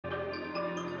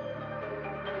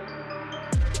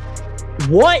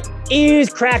What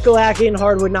is crack-a-lackin'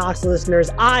 Hardwood Knocks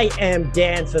listeners? I am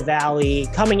Dan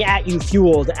Favale, coming at you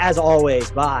fueled, as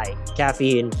always, by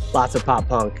caffeine, lots of pop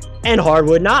punk, and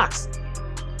Hardwood Knocks.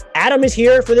 Adam is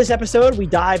here for this episode. We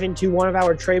dive into one of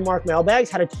our trademark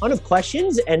mailbags, had a ton of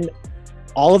questions, and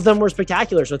all of them were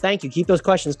spectacular. So thank you. Keep those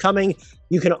questions coming.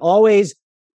 You can always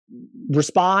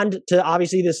respond to,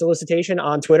 obviously, the solicitation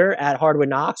on Twitter at Hardwood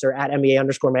Knocks or at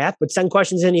NBA_math, but send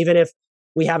questions in even if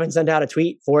we haven't sent out a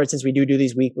tweet for it. Since we do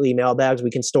these weekly mailbags, we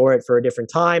can store it for a different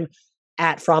time.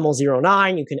 At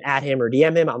Frommel09, you can at him or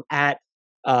DM him. I'm at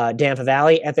Dan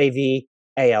Favale,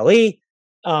 Favale.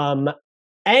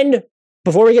 And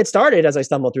before we get started, as I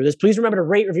stumble through this, please remember to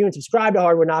rate, review, and subscribe to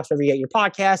Hardwood Knocks wherever you get your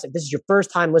podcast. If this is your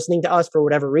first time listening to us for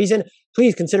whatever reason,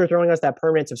 please consider throwing us that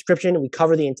permanent subscription. We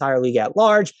cover the entire league at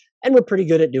large, and we're pretty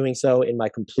good at doing so in my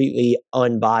completely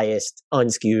unbiased,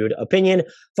 unskewed opinion.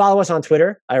 Follow us on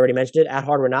Twitter. I already mentioned it, at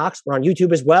Hardwood Knocks. We're on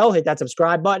YouTube as well. Hit that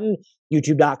subscribe button,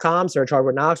 youtube.com, search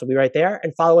Hardwood Knocks. We'll be right there.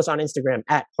 And follow us on Instagram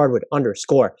at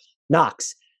Hardwood_Knocks.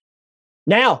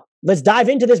 Now, let's dive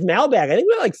into this mailbag. I think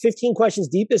we're like 15 questions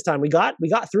deep this time. We got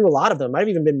through a lot of them. Might have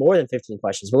even been more than 15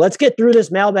 questions, but let's get through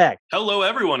this mailbag. Hello,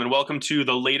 everyone, and welcome to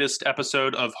the latest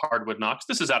episode of Hardwood Knocks.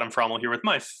 This is Adam Frommel here with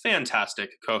my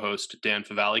fantastic co-host, Dan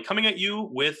Favale, coming at you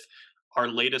with our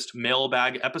latest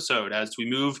mailbag episode as we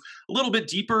move a little bit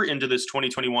deeper into this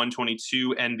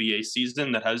 2021-22 NBA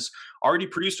season that has already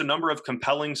produced a number of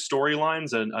compelling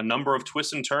storylines and a number of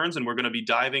twists and turns, and we're going to be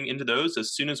diving into those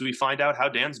as soon as we find out how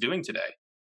Dan's doing today.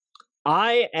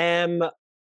 I am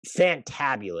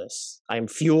fantabulous. I'm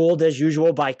fueled, as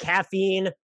usual, by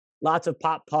caffeine, lots of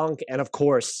pop punk, and of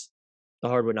course, the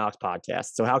Hardwood Knocks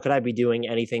podcast. So how could I be doing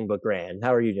anything but grand?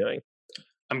 How are you doing?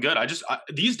 I'm good.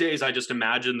 These days, I just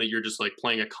imagine that you're just like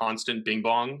playing a constant bing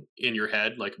bong in your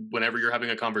head. Like whenever you're having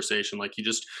a conversation, like you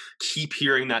just keep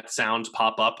hearing that sound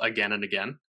pop up again and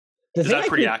again. Is that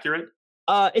pretty accurate?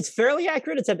 It's fairly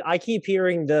accurate, except I keep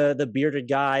hearing the bearded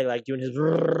guy like doing his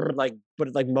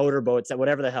like motorboats,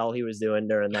 whatever the hell he was doing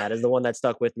during that is the one that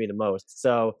stuck with me the most.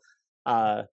 So,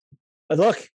 but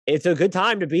look, it's a good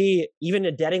time to be even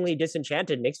a deadingly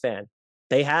disenchanted Knicks fan.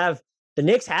 The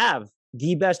Knicks have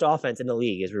the best offense in the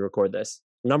league as we record this.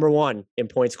 Number one in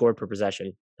points scored per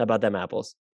possession. How about them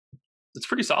apples? It's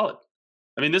pretty solid.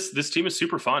 I mean, this team is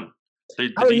super fun. The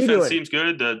defense seems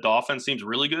good. The offense seems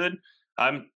really good.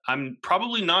 I'm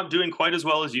probably not doing quite as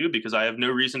well as you because I have no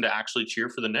reason to actually cheer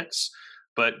for the Knicks,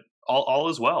 but all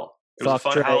is well. It was a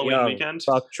fun Halloween weekend.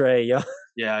 Fuck Trae Young.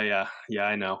 Yeah,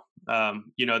 I know.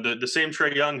 The same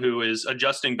Trae Young who is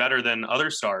adjusting better than other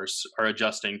stars are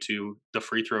adjusting to the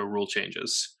free throw rule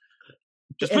changes.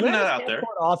 Just putting that out there.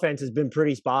 Offense has been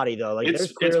pretty spotty though. Like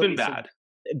it's been bad.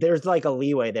 There's like a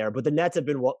leeway there, but the Nets have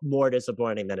been more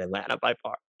disappointing than Atlanta by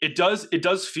far. It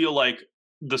does feel like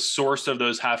the source of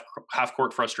those half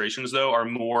court frustrations though are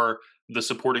more the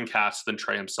supporting cast than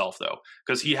Trae himself though,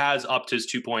 because he has upped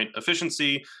his 2-point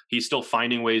efficiency. He's still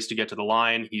finding ways to get to the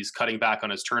line. He's cutting back on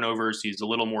his turnovers. He's a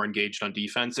little more engaged on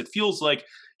defense. It feels like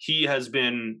he has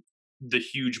been the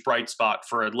huge bright spot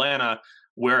for Atlanta,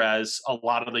 whereas a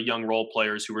lot of the young role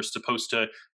players who were supposed to,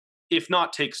 if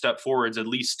not take step forwards, at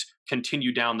least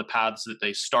continue down the paths that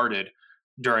they started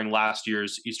during last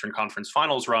year's Eastern Conference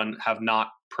Finals run, have not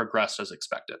progressed as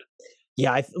expected.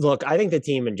 Yeah, I think the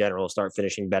team in general will start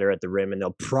finishing better at the rim, and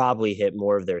they'll probably hit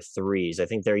more of their threes. I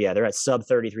think they're at sub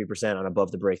 33% on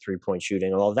above the break 3-point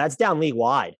shooting. Although that's down league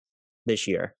wide this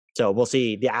year. So we'll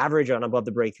see. The average on above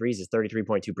the break threes is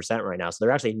 33.2% right now. So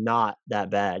they're actually not that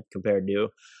bad compared to.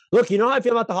 Look, you know how I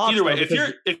feel about the Hawks. Either way,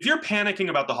 if you're panicking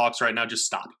about the Hawks right now, just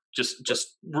stop.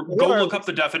 Just go look up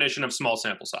the definition of small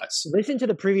sample size. Listen to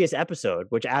the previous episode,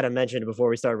 which Adam mentioned before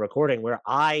we started recording, where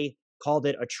I called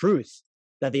it a truth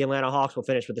that the Atlanta Hawks will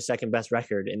finish with the second best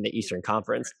record in the Eastern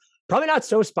Conference. Probably not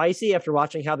so spicy after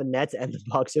watching how the Nets and the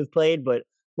Bucks have played, but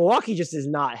Milwaukee just is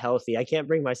not healthy. I can't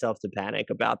bring myself to panic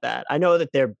about that. I know that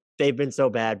they've been so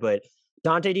bad, but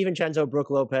Dante DiVincenzo, Brook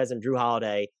Lopez, and Drew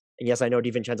Holiday, and yes, I know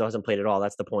DiVincenzo hasn't played at all.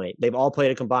 That's the point. They've all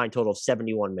played a combined total of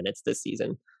 71 minutes this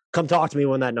season. Come talk to me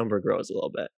when that number grows a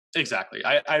little bit. Exactly.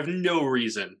 I have no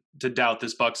reason to doubt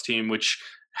this Bucks team, which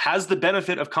has the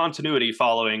benefit of continuity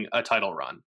following a title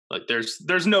run. Like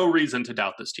there's no reason to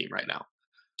doubt this team right now.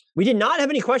 We did not have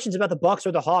any questions about the Bucks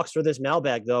or the Hawks for this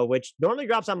mailbag, though, which normally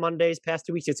drops on Mondays. Past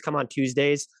 2 weeks, it's come on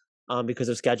Tuesdays because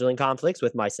of scheduling conflicts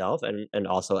with myself and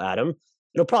also Adam.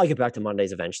 It'll probably get back to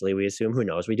Mondays eventually, we assume. Who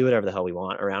knows? We do whatever the hell we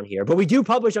want around here. But we do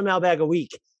publish a mailbag a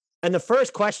week. And the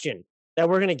first question that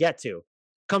we're going to get to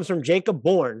comes from Jacob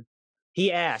Bourne. He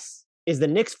asks, is the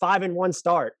Knicks 5-1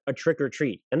 start a trick or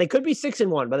treat? And they could be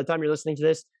 6-1 by the time you're listening to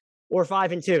this, or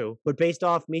 5-2. But based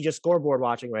off me just scoreboard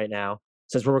watching right now,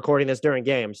 since we're recording this during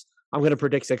games, I'm going to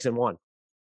predict 6-1.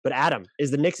 But Adam,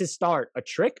 is the Knicks' start a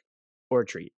trick or a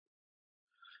treat?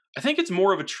 I think it's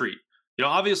more of a treat.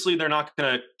 Obviously they're not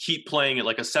going to keep playing at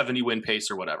like a 70-win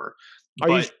pace or whatever. Are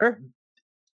you sure?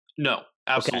 No,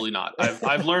 absolutely not.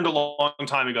 I've learned a long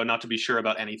time ago not to be sure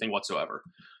about anything whatsoever.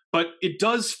 But it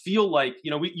does feel like,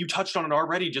 you touched on it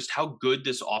already, just how good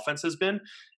this offense has been.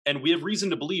 And we have reason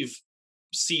to believe,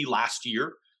 last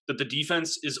year, that the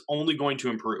defense is only going to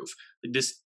improve.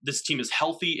 This team is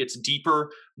healthy. It's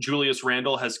deeper. Julius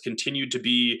Randle has continued to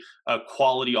be a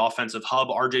quality offensive hub.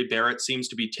 RJ Barrett seems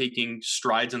to be taking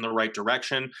strides in the right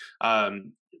direction.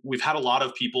 We've had a lot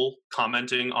of people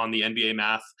commenting on the NBA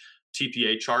Math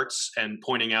TPA charts and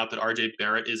pointing out that RJ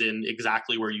Barrett is in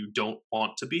exactly where you don't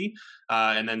want to be,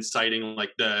 and then citing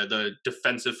like the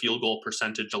defensive field goal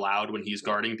percentage allowed when he's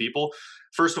guarding people.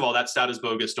 First of all, that stat is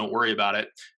bogus. Don't worry about it.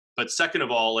 But second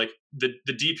of all, like the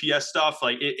DPS stuff,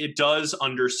 like it does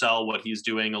undersell what he's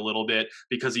doing a little bit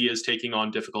because he is taking on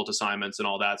difficult assignments and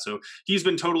all that. So he's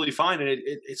been totally fine. And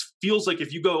it feels like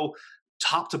if you go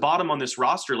top to bottom on this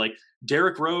roster, like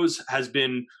Derrick Rose has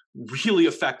been really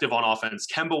effective on offense.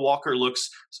 Kemba Walker looks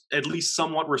at least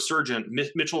somewhat resurgent.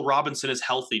 Mitchell Robinson is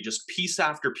healthy. Just piece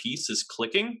after piece is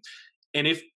clicking. And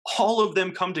if all of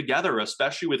them come together,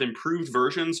 especially with improved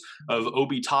versions of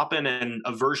Obi Toppin and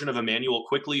a version of Emmanuel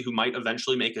Quickley who might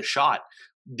eventually make a shot,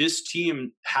 this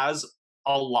team has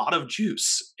a lot of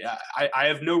juice. I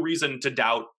have no reason to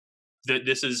doubt that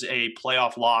this is a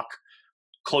playoff lock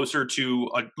closer to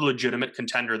a legitimate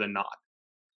contender than not.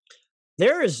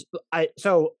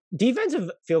 So defensive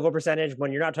field goal percentage,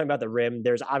 when you're not talking about the rim,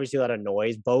 there's obviously a lot of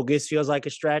noise. Bogus feels like a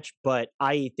stretch, but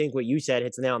I think what you said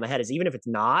hits the nail on the head is even if it's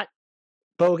not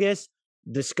bogus,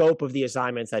 the scope of the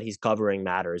assignments that he's covering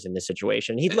matters in this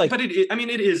situation. But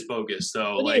it is bogus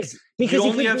though. Like because you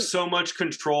only have so much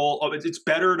control. It's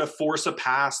better to force a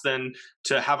pass than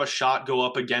to have a shot go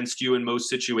up against you in most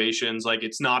situations. Like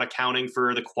it's not accounting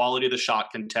for the quality of the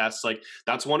shot contests. Like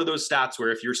that's one of those stats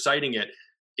where if you're citing it,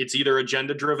 it's either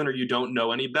agenda driven or you don't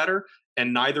know any better.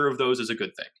 And neither of those is a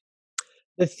good thing.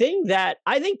 The thing that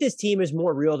I think this team is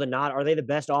more real than not, are they the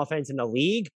best offense in the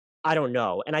league? I don't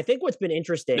know. And I think what's been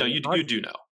interesting. No, you do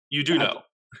know. You do know.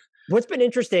 What's been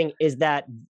interesting is that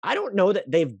I don't know that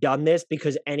they've done this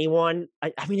because anyone,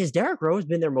 I mean, has Derrick Rose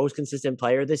been their most consistent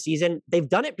player this season? They've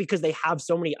done it because they have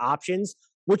so many options,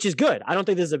 which is good. I don't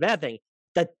think this is a bad thing.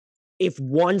 That if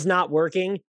one's not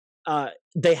working,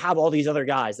 they have all these other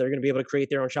guys that are going to be able to create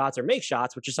their own shots or make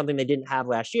shots, which is something they didn't have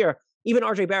last year. Even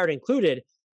RJ Barrett included.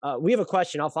 We have a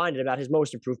question, I'll find it, about his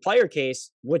most improved player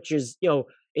case, which is,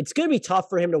 it's going to be tough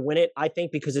for him to win it, I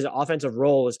think, because his offensive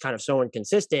role is kind of so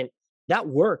inconsistent. That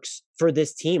works for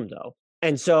this team, though.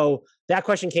 And so that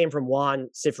question came from Juan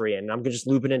Cifrian. I'm going to just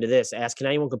loop it into this. Ask, can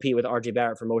anyone compete with RJ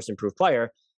Barrett for most improved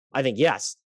player? I think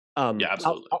yes. Yeah,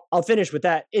 absolutely. I'll finish with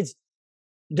that.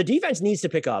 The defense needs to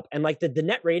pick up. And like the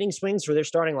net rating swings for their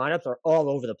starting lineups are all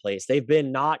over the place. They've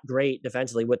been not great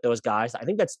defensively with those guys. I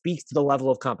think that speaks to the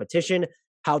level of competition,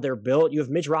 how they're built. You have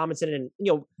Mitch Robinson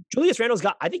and, Julius Randle's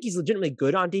I think he's legitimately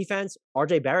good on defense.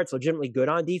 RJ Barrett's legitimately good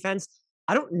on defense.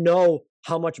 I don't know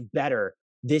how much better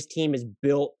this team is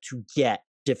built to get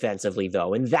defensively,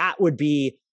 though. And that would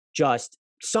be just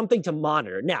something to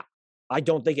monitor. Now, I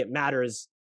don't think it matters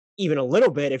even a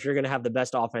little bit if you're going to have the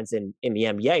best offense in the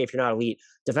NBA, if you're not elite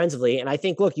defensively. And I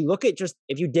think, look, you look at just,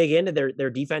 if you dig into their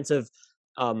defensive,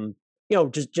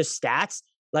 just stats,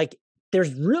 like,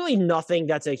 there's really nothing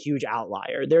that's a huge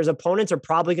outlier. There's opponents are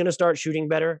probably going to start shooting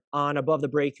better on above the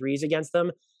break threes against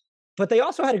them, but they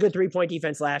also had a good 3-point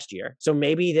defense last year. So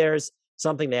maybe there's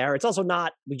something there. It's also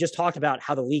not, we just talked about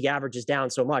how the league average is down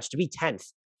so much. To be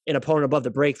 10th in opponent above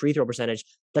the break free throw percentage,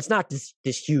 that's not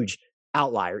this huge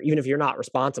outlier, even if you're not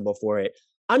responsible for it.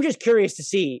 I'm just curious to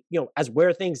see, as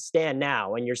where things stand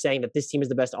now, and you're saying that this team is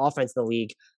the best offense in the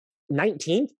league,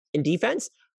 19th in defense.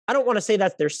 I don't want to say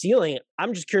that's their ceiling.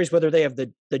 I'm just curious whether they have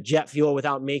the jet fuel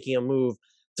without making a move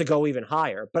to go even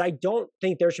higher. But I don't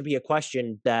think there should be a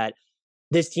question that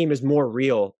this team is more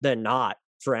real than not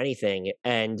for anything.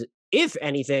 And if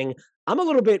anything, I'm a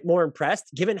little bit more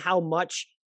impressed given how much,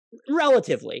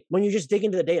 relatively, when you just dig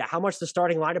into the data, how much the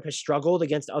starting lineup has struggled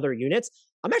against other units.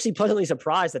 I'm actually pleasantly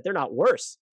surprised that they're not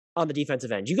worse on the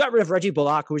defensive end. You got rid of Reggie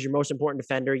Bullock, who was your most important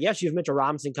defender. Yes, you have Mitchell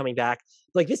Robinson coming back.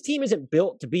 Like, this team isn't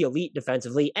built to be elite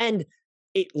defensively, and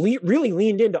it really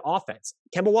leaned into offense.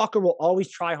 Kemba Walker will always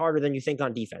try harder than you think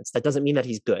on defense. That doesn't mean that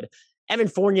he's good. Evan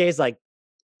Fournier is like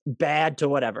bad to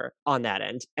whatever on that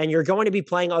end. And you're going to be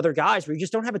playing other guys where you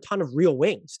just don't have a ton of real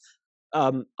wings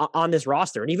on this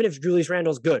roster. And even if Julius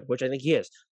Randle's good, which I think he is,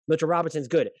 Mitchell Robinson's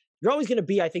good. You're always going to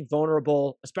be, I think,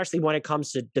 vulnerable, especially when it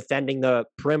comes to defending the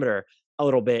perimeter a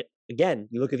little bit. Again,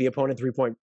 you look at the opponent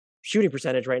 3-point shooting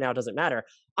percentage right now, it doesn't matter.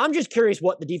 I'm just curious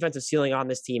what the defensive ceiling on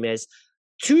this team is.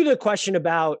 To the question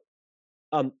about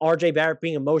RJ Barrett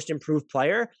being a most improved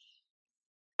player,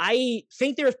 I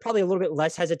think there's probably a little bit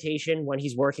less hesitation when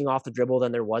he's working off the dribble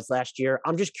than there was last year.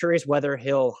 I'm just curious whether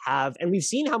he'll have, and we've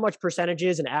seen how much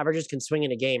percentages and averages can swing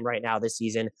in a game right now this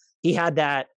season. He had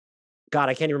that, God,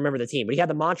 I can't even remember the team, but he had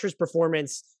the monstrous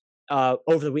performance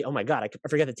over the week. Oh my God, I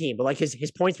forget the team, but like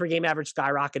his points per game average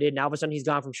skyrocketed. Now all of a sudden he's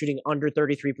gone from shooting under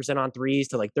 33% on threes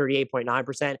to like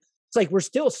 38.9%. It's like we're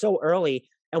still so early.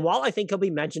 And while I think he'll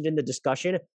be mentioned in the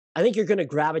discussion, I think you're going to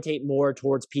gravitate more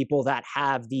towards people that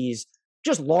have these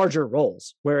just larger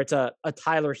roles where it's a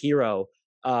Tyler Hero.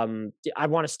 I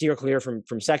want to steer clear from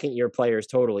second year players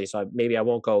totally. So maybe I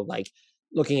won't go like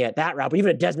looking at that route, but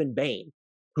even a Desmond Bane,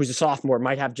 who's a sophomore,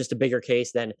 might have just a bigger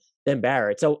case than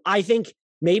Barrett. So I think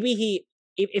maybe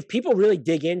if people really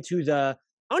dig into I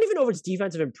don't even know if it's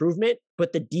defensive improvement,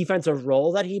 but the defensive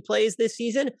role that he plays this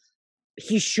season,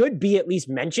 he should be at least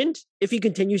mentioned if he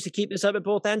continues to keep this up at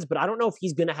both ends. But I don't know if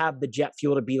he's going to have the jet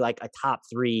fuel to be like a top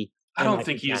 3. I don't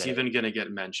think he's even going to get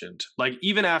mentioned. Like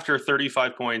even after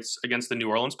 35 points against the New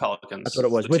Orleans Pelicans. That's what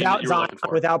it was. Without Zion,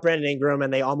 without Brandon Ingram,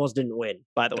 and they almost didn't win,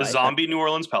 by the way. The zombie New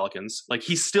Orleans Pelicans. Like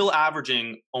he's still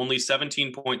averaging only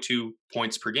 17.2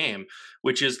 points per game,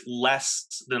 which is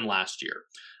less than last year.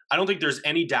 I don't think there's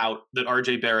any doubt that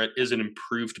RJ Barrett is an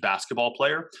improved basketball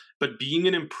player, but being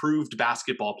an improved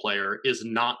basketball player is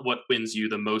not what wins you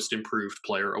the most improved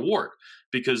player award,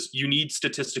 because you need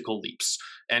statistical leaps.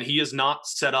 And he is not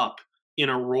set up in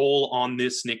a role on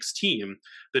this Knicks team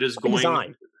that is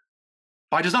going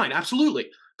by design, absolutely.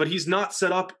 But he's not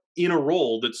set up in a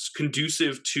role that's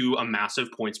conducive to a massive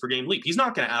points per game leap. He's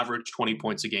not going to average 20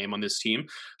 points a game on this team.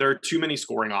 There are too many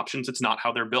scoring options. It's not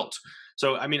how they're built.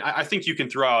 So, I mean, I think you can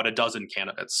throw out a dozen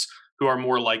candidates who are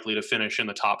more likely to finish in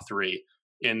the top 3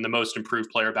 in the most improved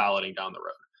player balloting down the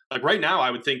road. Like right now, I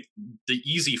would think the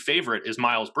easy favorite is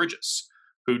Miles Bridges,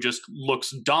 who just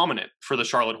looks dominant for the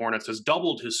Charlotte Hornets, has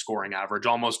doubled his scoring average,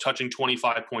 almost touching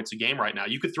 25 points a game right now.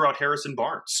 You could throw out Harrison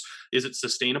Barnes. Is it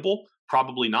sustainable?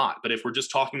 Probably not. But if we're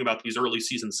just talking about these early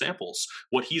season samples,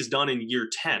 what he's done in year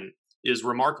 10 is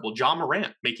remarkable. Ja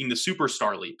Morant making the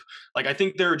superstar leap. Like, I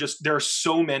think there are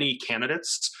so many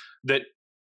candidates that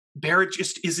Barrett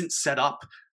just isn't set up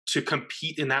to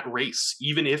compete in that race,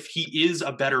 even if he is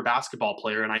a better basketball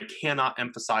player. And I cannot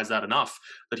emphasize that enough,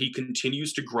 that he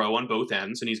continues to grow on both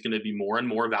ends, and he's going to be more and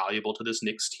more valuable to this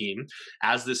Knicks team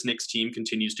as this Knicks team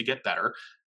continues to get better.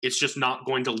 It's just not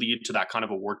going to lead to that kind of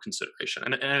award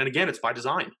consideration. And again, it's by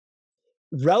design.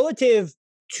 Relative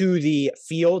to the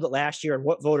field last year and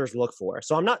what voters look for.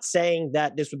 So I'm not saying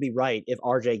that this would be right if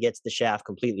RJ gets the shaft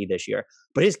completely this year,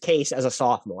 but his case as a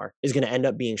sophomore is going to end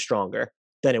up being stronger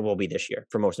than it will be this year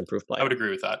for most improved player. I would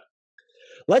agree with that.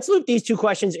 Let's loop these two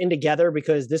questions in together,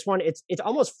 because this one, it's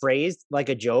almost phrased like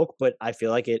a joke, but I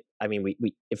feel like it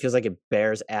feels like it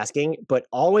bears asking. But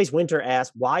Always Winter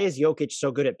asks, why is Jokic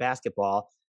so good at basketball?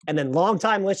 And then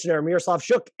longtime listener Miroslav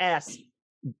Shuk asks,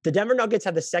 the Denver Nuggets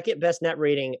have the second best net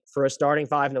rating for a starting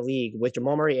 5 in the league, with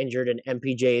Jamal Murray injured and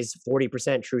MPJ's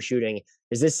 40% true shooting.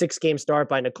 Is this 6-game start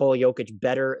by Nikola Jokic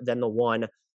better than the one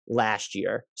last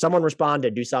year? Someone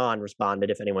responded, Dusan responded,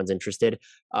 if anyone's interested.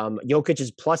 Jokic is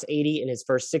plus 80 in his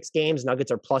first 6 games. Nuggets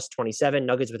are plus 27.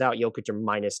 Nuggets without Jokic are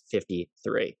minus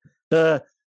 53. The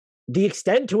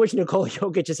extent to which Nikola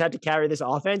Jokic has had to carry this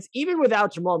offense, even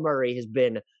without Jamal Murray, has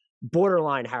been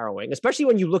borderline harrowing, especially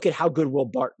when you look at how good Will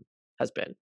Barton has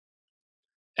been.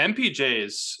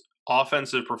 MPJ's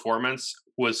offensive performance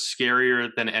was scarier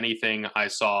than anything I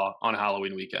saw on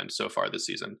Halloween weekend so far this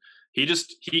season.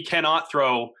 He cannot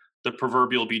throw the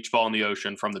proverbial beach ball in the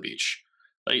ocean from the beach.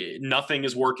 Like, nothing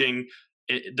is working.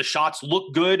 The shots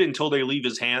look good until they leave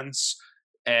his hands.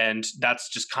 And that's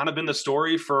just kind of been the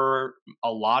story for a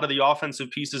lot of the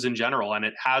offensive pieces in general. And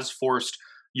it has forced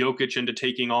Jokic into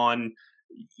taking on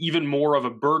even more of a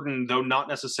burden, though not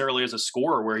necessarily as a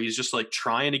scorer, where he's just like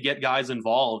trying to get guys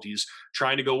involved. He's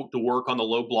trying to go to work on the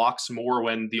low blocks more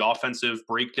when the offensive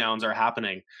breakdowns are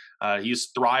happening.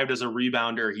 He's thrived as a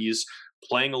rebounder. He's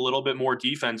playing a little bit more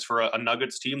defense for a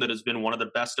Nuggets team that has been one of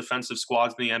the best defensive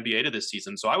squads in the NBA to this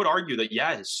season. So I would argue that,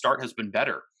 yeah, his start has been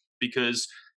better because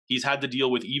he's had to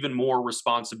deal with even more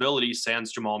responsibility,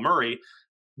 sans Jamal Murray,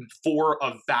 for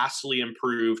a vastly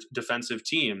improved defensive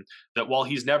team, that while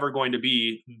he's never going to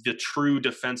be the true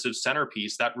defensive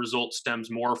centerpiece, that result stems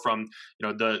more from,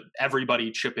 the everybody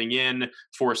chipping in,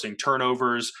 forcing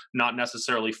turnovers, not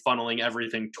necessarily funneling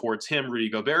everything towards him, Rudy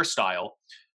Gobert style.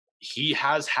 he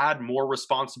has had more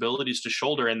responsibilities to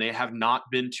shoulder, and they have not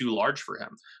been too large for him.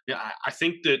 Yeah, I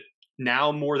think that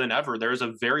now more than ever, there's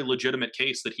a very legitimate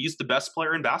case that he's the best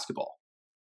player in basketball.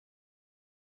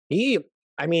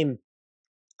 I mean,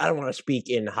 I don't want to speak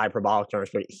in hyperbolic terms,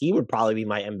 but he would probably be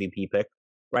my MVP pick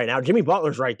right now. Jimmy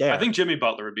Butler's right there. I think Jimmy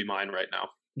Butler would be mine right now.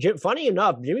 Funny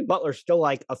enough, Jimmy Butler's still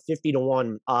like a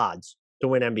 50-1 odds to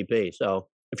win MVP. So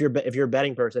if you're a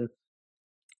betting person,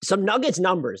 some Nuggets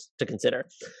numbers to consider.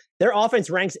 Their offense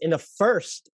ranks in the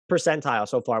first percentile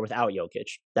so far without Jokic.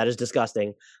 That is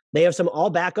disgusting. They have some all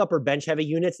backup or bench heavy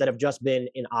units that have just been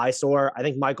an eyesore. I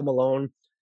think Michael Malone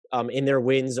in their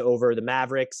wins over the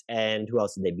Mavericks, and who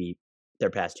else did they beat their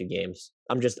past two games?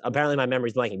 Apparently my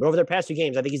memory's blanking. But over their past two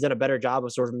games, I think he's done a better job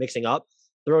of sort of mixing up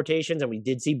the rotations, and we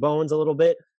did see Bones a little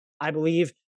bit, I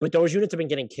believe. But those units have been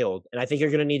getting killed, and I think you're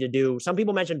going to need to do. Some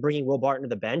people mentioned bringing Will Barton to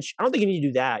the bench. I don't think you need to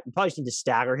do that. You probably just need to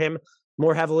stagger him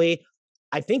more heavily.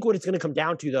 I think what it's going to come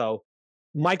down to, though,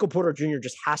 Michael Porter Jr.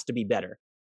 just has to be better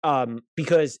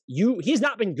because he's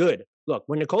not been good. Look,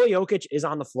 when Nikola Jokic is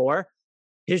on the floor,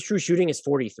 his true shooting is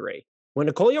 43. When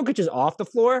Nikola Jokic is off the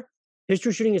floor, his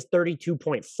true shooting is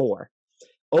 32.4.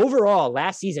 Overall,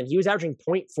 last season, he was averaging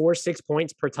 0.46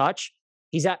 points per touch.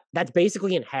 That's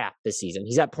basically in half this season.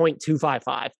 He's at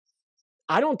 0.255.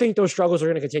 I don't think those struggles are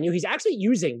going to continue. He's actually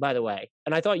using, by the way,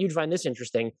 and I thought you'd find this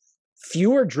interesting,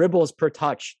 fewer dribbles per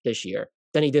touch this year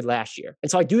than he did last year.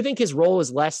 And so I do think his role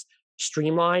is less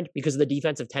streamlined because of the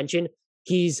defensive tension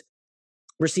he's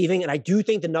receiving. And I do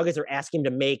think the Nuggets are asking him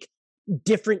to make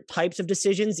different types of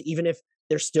decisions, even if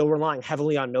they're still relying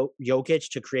heavily on Jokic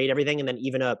to create everything, and then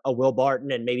even a Will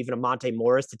Barton and maybe even a Monte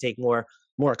Morris to take more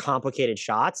complicated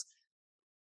shots.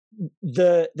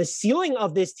 The ceiling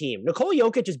of this team, Nikola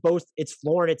Jokic is both its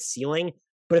floor and its ceiling,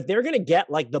 but if they're going to get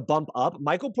like the bump up,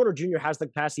 Michael Porter Jr. has the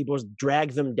capacity to both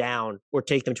drag them down or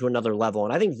take them to another level.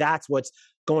 And I think that's what's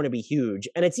going to be huge.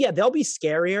 And they'll be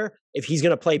scarier if he's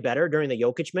going to play better during the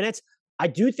Jokic minutes. I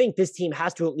do think this team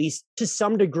has to at least to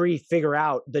some degree figure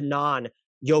out the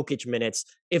non-Jokic minutes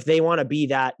if they want to be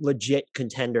that legit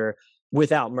contender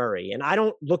without Murray. And I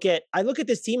look at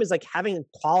this team as like having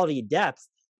quality depth.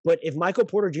 But if Michael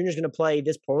Porter Jr. is going to play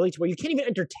this poorly to where you can't even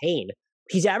entertain,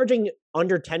 he's averaging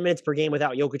under 10 minutes per game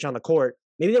without Jokic on the court.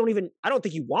 Maybe I don't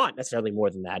think you want necessarily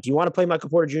more than that. Do you want to play Michael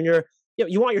Porter Jr.?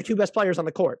 You want your two best players on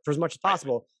the court for as much as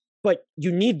possible, but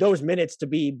you need those minutes to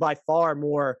be by far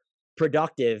more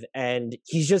productive. And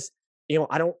he's just, we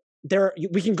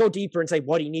can go deeper and say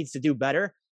what he needs to do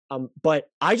better. But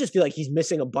I just feel like he's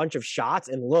missing a bunch of shots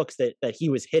and looks that he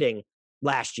was hitting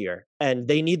last year, and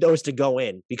they need those to go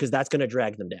in because that's going to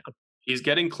drag them down. He's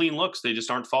getting clean looks. They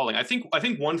just aren't falling. I think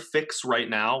one fix right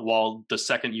now, while the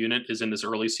second unit is in this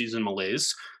early season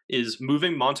malaise, is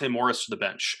moving Monte Morris to the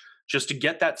bench just to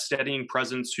get that steadying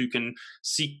presence who can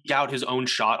seek out his own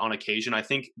shot on occasion. I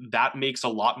think that makes a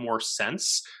lot more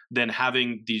sense than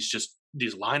having these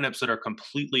lineups that are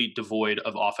completely devoid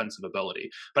of offensive ability.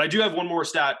 But I do have one more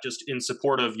stat just in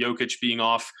support of Jokic being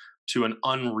off to an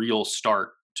unreal start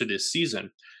to this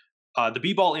season. The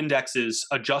B-ball index is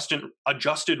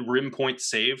adjusted rim points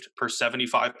saved per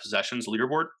 75 possessions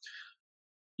leaderboard.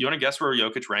 You want to guess where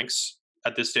Jokic ranks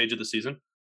at this stage of the season?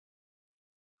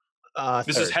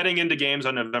 This is heading into games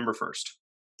on November 1st.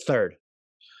 Third.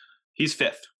 He's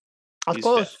fifth. He's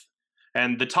close. Fifth.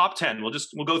 And the top 10,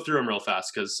 we'll go through them real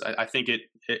fast because I think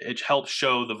it helps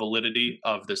show the validity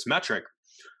of this metric.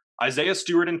 Isaiah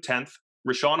Stewart in 10th,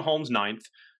 Richaun Holmes 9th,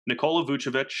 Nikola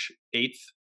Vucevic 8th,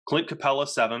 Clint Capella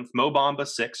 7th, Mo Bamba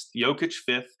 6th, Jokic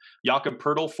 5th, Jakob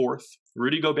Poeltl 4th,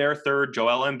 Rudy Gobert 3rd,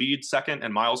 Joel Embiid 2nd,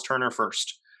 and Miles Turner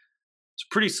 1st. It's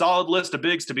a pretty solid list of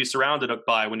bigs to be surrounded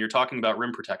by when you're talking about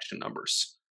rim protection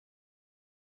numbers.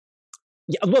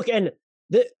 Yeah, look, and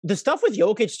the stuff with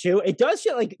Jokic too, it does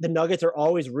feel like the Nuggets are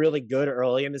always really good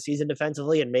early in the season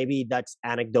defensively, and maybe that's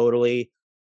anecdotally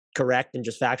correct and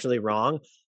just factually wrong.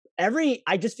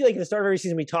 I just feel like at the start of every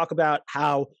season we talk about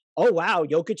how, oh wow,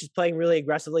 Jokic is playing really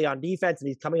aggressively on defense and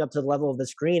he's coming up to the level of the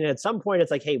screen. And at some point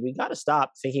it's like, hey, we got to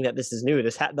stop thinking that this is new.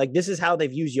 This is how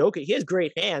they've used Jokic. He has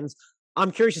great hands.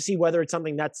 I'm curious to see whether it's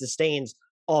something that sustains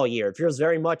all year. It feels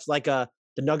very much like the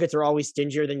Nuggets are always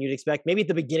stingier than you'd expect. Maybe at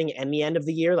the beginning and the end of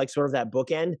the year, like sort of that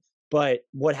bookend. But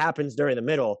what happens during the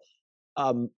middle?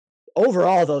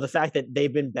 Overall, though, the fact that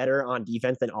they've been better on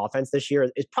defense than offense this year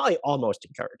is probably almost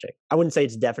encouraging. I wouldn't say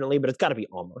it's definitely, but it's got to be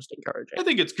almost encouraging. I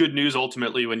think it's good news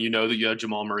ultimately when you know that you have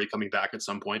Jamal Murray coming back at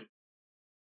some point.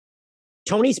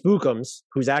 Tony Spookums,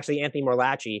 who's actually Anthony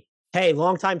Morlacci, hey,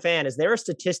 longtime fan, is there a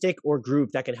statistic or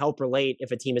group that can help relate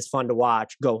if a team is fun to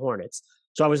watch? Go Hornets.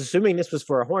 So I was assuming this was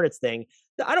for a Hornets thing.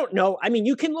 I don't know. I mean,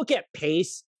 you can look at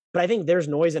pace but I think there's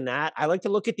noise in that. I like to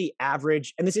look at the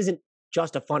average, and this isn't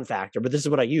just a fun factor, but this is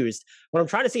what I used. When I'm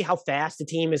trying to see how fast the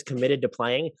team is committed to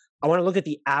playing, I want to look at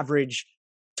the average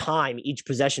time each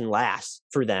possession lasts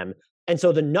for them. And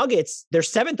so the Nuggets, they're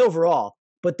 7th overall,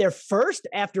 but they're first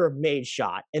after a made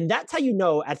shot. And that's how you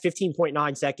know at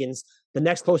 15.9 seconds, the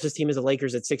next closest team is the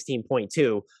Lakers at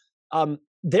 16.2.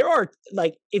 There are,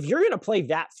 like, if you're going to play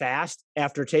that fast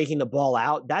after taking the ball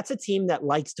out, that's a team that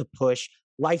likes to push,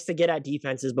 likes to get at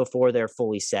defenses before they're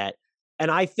fully set. And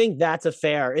I think that's a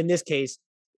fair, in this case,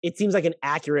 it seems like an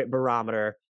accurate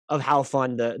barometer of how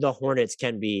fun the Hornets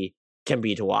can be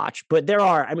to watch. But there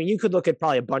are, I mean, you could look at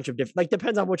probably a bunch of different, like,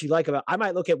 depends on what you like about. I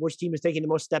might look at which team is taking the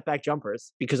most step back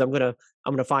jumpers, because I'm gonna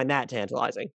find that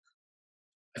tantalizing.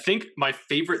 I think my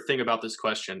favorite thing about this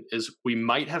question is we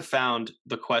might have found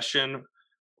the question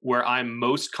where I'm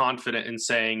most confident in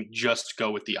saying just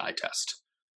go with the eye test.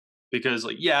 Because,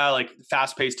 like, yeah, like,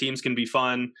 fast-paced teams can be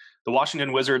fun. The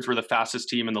Washington Wizards were the fastest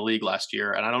team in the league last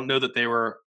year, and I don't know that they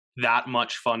were that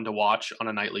much fun to watch on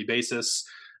a nightly basis.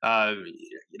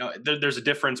 There's a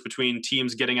difference between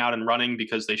teams getting out and running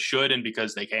because they should and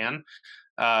because they can.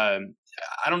 I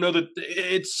don't know that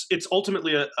it's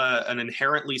ultimately an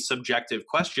inherently subjective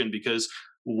question, because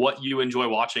what you enjoy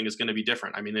watching is going to be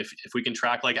different. I mean, if we can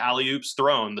track, like, alley-oops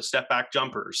thrown, the step back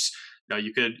jumpers,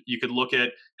 you could look at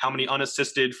how many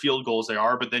unassisted field goals they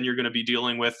are, but then you're going to be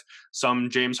dealing with some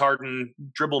James Harden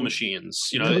dribble machines.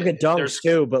 You look at dunks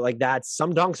too, but like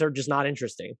some dunks are just not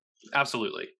interesting.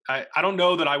 Absolutely. I don't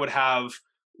know that I would have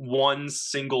one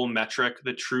single metric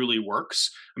that truly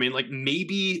works. I mean, like,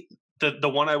 maybe the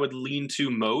one I would lean to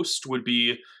most would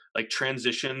be like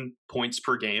transition points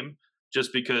per game,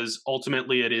 just because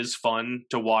ultimately it is fun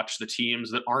to watch the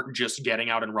teams that aren't just getting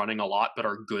out and running a lot, but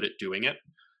are good at doing it.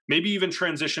 Maybe even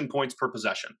transition points per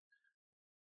possession.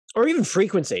 Or even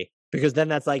frequency, because then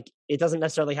that's like, it doesn't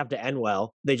necessarily have to end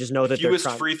well. They just know that fewest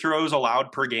free throws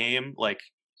allowed per game, like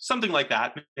something like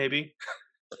that, maybe.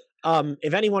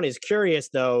 If anyone is curious,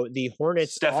 though, the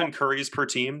Hornets... Stephen Curry's per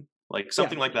team, like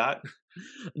something like that.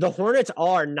 The Hornets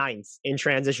are 9th in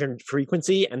transition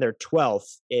frequency, and they're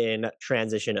 12th in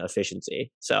transition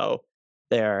efficiency. So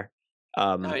they're...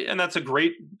 and that's a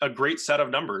great set of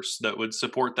numbers that would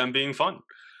support them being fun.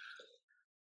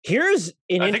 Here's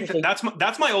an I think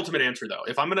that's my ultimate answer, though.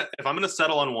 If I'm gonna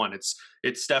settle on one,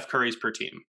 it's Steph Curry's per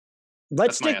team.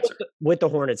 Let's stick with the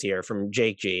Hornets here from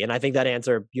Jake G, and I think that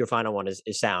answer, your final one, is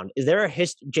sound. Is there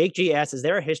Jake G asks, is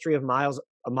there a history of Miles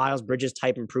Bridges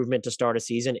type improvement to start a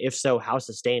season? If so, how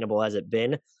sustainable has it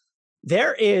been?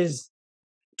 There is,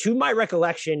 to my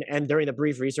recollection, and during the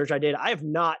brief research I did, I have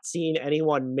not seen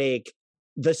anyone make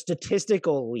the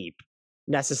statistical leap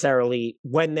necessarily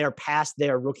when they're past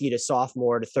their rookie to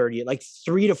sophomore to 30, like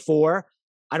 3 to 4.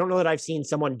 I don't know that I've seen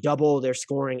someone double their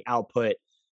scoring output,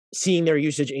 seeing their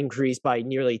usage increase by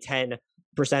nearly 10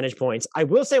 percentage points. I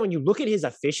will say, when you look at his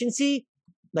efficiency,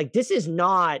 like, this is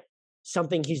not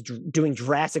something he's doing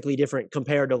drastically different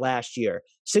compared to last year.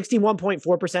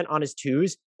 61.4% on his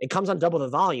twos. It comes on double the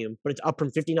volume, but it's up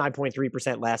from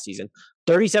 59.3% last season.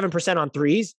 37% on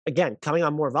threes, again, coming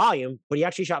on more volume, but he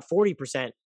actually shot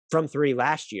 40% from 3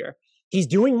 last year. He's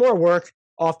doing more work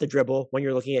off the dribble when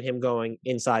you're looking at him going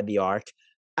inside the arc.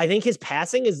 I think his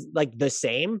passing is like the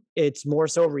same. It's more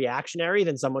so reactionary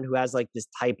than someone who has like this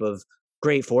type of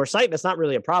great foresight. That's not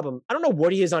really a problem. I don't know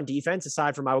what he is on defense,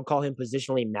 aside from I would call him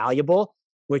positionally malleable,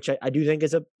 which I do think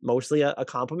is mostly a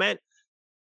compliment.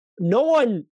 No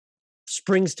one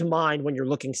springs to mind when you're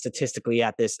looking statistically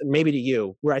at this, maybe to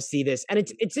you, where I see this. And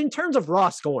it's in terms of raw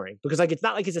scoring, because like, it's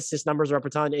not like his assist numbers are up a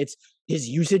ton. It's his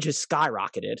usage has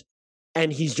skyrocketed.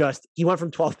 And he went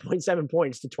from 12.7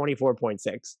 points to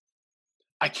 24.6.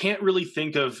 I can't really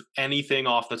think of anything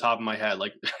off the top of my head.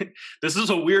 Like, this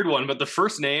is a weird one, but the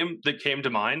first name that came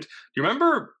to mind, do you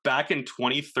remember back in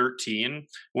 2013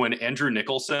 when Andrew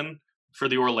Nicholson for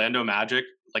the Orlando Magic,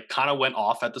 like, kind of went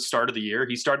off at the start of the year?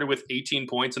 He started with 18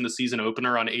 points in the season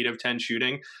opener on 8 of 10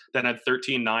 shooting, then had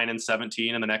 13, 9, and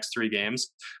 17 in the next 3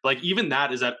 games. Like, even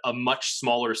that is at a much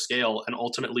smaller scale and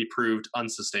ultimately proved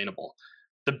unsustainable.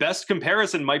 The best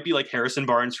comparison might be like Harrison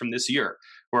Barnes from this year,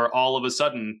 where all of a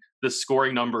sudden the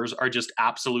scoring numbers are just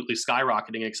absolutely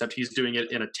skyrocketing, except he's doing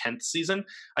it in a 10th season.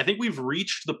 I think we've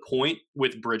reached the point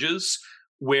with Bridges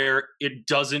where it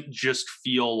doesn't just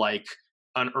feel like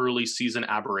an early season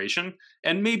aberration.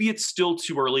 And maybe it's still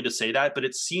too early to say that, but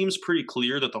it seems pretty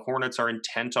clear that the Hornets are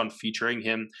intent on featuring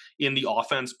him in the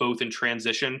offense, both in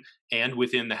transition and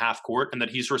within the half court, and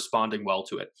that he's responding well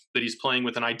to it, that he's playing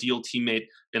with an ideal teammate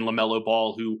in LaMelo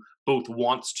Ball who both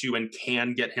wants to and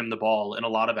can get him the ball in a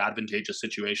lot of advantageous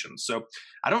situations. So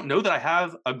I don't know that I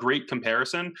have a great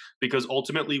comparison, because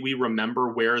ultimately we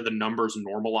remember where the numbers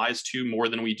normalize to more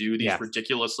than we do these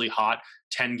ridiculously hot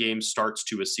 10-game starts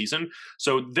to a season.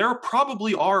 So there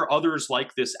probably are others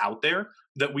like this out there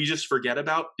that we just forget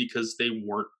about because they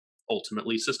weren't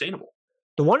ultimately sustainable.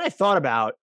 The one I thought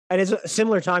about, and it's a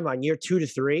similar timeline, year 2 to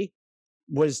 3,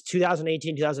 was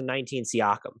 2018, 2019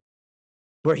 Siakam,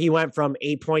 where he went from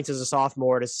 8 points as a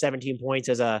sophomore to 17 points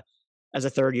as a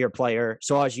third-year player,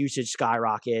 saw his usage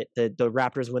skyrocket. The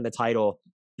Raptors win the title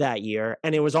that year.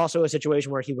 And it was also a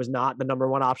situation where he was not the number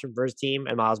one option for his team,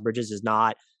 and Miles Bridges is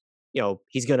not,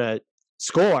 he's going to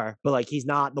score, but like he's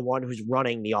not the one who's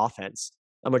running the offense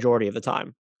a majority of the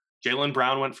time. Jaylen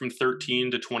Brown went from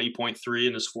 13 to 20.3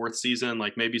 in his fourth season,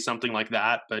 like maybe something like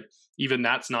that. But even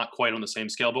that's not quite on the same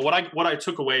scale. But what I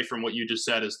took away from what you just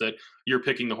said is that you're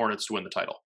picking the Hornets to win the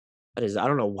title. That is, I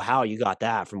don't know how you got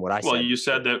that from what I said. Well, you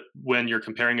said that when you're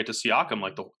comparing it to Siakam,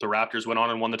 like the Raptors went on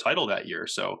and won the title that year.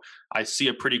 So I see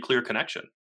a pretty clear connection.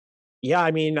 Yeah, I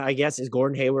mean, I guess is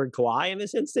Gordon Hayward Kawhi in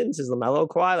this instance? Is LaMelo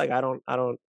Kawhi? Like I don't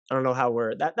know how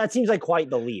we're that seems like quite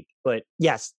the leap. But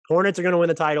yes, Hornets are going to win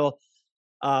the title.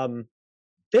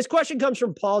 This question comes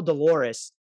from Paul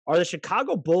Dolores. Are the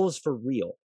Chicago Bulls for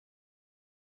real?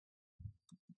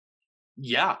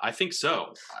 Yeah, I think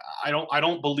so. I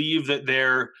don't believe that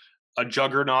they're a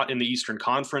juggernaut in the Eastern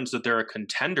Conference, that they're a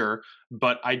contender,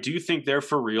 but I do think they're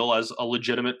for real as a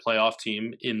legitimate playoff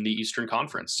team in the Eastern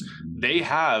Conference. They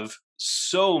have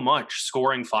so much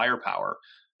scoring firepower,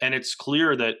 and it's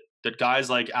clear that guys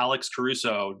like Alex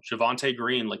Caruso, Javonte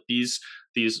Green, like these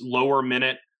lower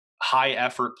minute, high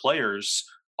effort players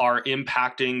are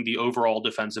impacting the overall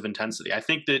defensive intensity. I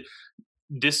think that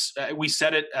this, we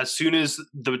said it as soon as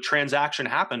the transaction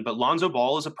happened, but Lonzo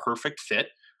Ball is a perfect fit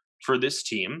for this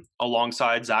team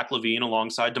alongside Zach LaVine,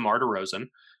 alongside DeMar DeRozan.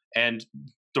 And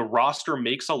the roster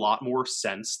makes a lot more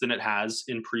sense than it has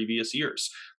in previous years.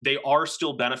 They are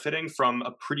still benefiting from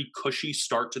a pretty cushy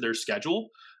start to their schedule,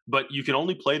 but you can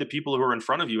only play the people who are in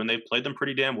front of you, and they've played them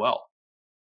pretty damn well.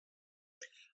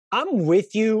 I'm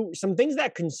with you. Some things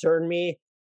that concern me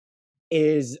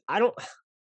is I don't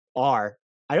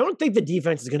think the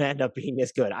defense is going to end up being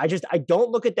this good. I don't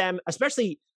look at them,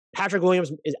 especially Patrick Williams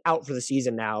is out for the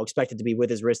season now, expected to be with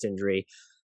his wrist injury.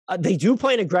 They do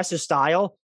play an aggressive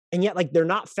style, and yet like they're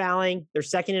not fouling. They're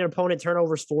second in opponent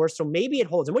turnovers forced, so maybe it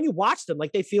holds. And when you watch them,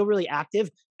 like they feel really active.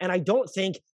 And I don't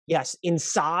think, yes, in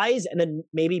size and then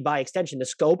maybe by extension, the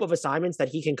scope of assignments that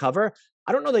he can cover,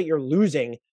 I don't know that you're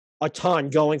losing a ton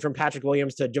going from Patrick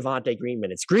Williams to Javonte Green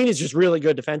minutes. Green is just really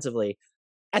good defensively.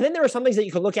 And then there are some things that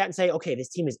you could look at and say, okay, this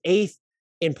team is 8th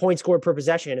in points scored per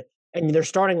possession, and their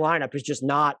starting lineup is just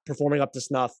not performing up to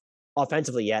snuff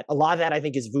offensively yet. A lot of that, I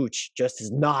think, is Vooch just is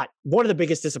not one of the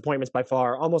biggest disappointments by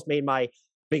far. Almost made my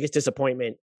biggest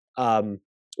disappointment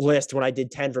list when I did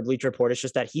 10 for Bleacher Report. It's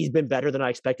just that he's been better than I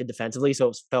expected defensively, so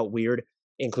it felt weird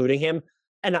including him.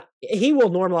 And he will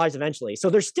normalize eventually.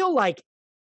 So there's still like,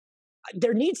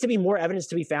 there needs to be more evidence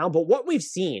to be found. But what we've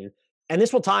seen, and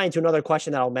this will tie into another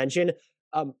question that I'll mention,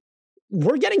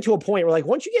 we're getting to a point where like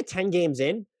once you get 10 games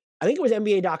in, I think it was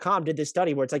NBA.com did this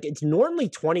study where it's like it's normally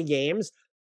 20 games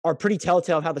are pretty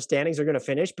telltale of how the standings are going to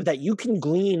finish, but that you can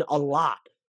glean a lot,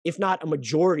 if not a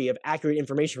majority of accurate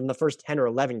information from the first 10 or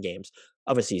 11 games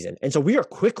of a season. And so we are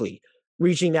quickly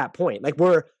reaching that point. Like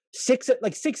we're 6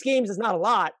 games is not a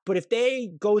lot, but if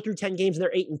they go through 10 games and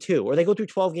they're 8-2, or they go through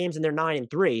 12 games and they're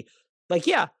 9-3, like,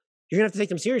 yeah, you're going to have to take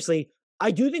them seriously.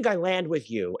 I do think I land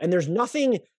with you. And there's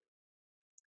nothing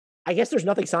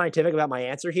scientific about my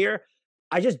answer here.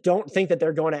 I just don't think that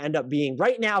they're going to end up being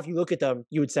right now. If you look at them,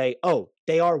 you would say, oh,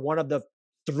 they are one of the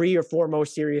 3 or 4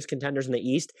 most serious contenders in the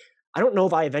East. I don't know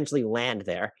if I eventually land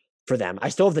there for them. I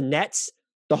still have the Nets,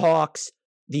 the Hawks,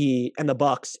 and the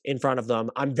Bucks in front of them.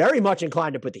 I'm very much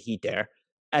inclined to put the Heat there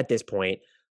at this point.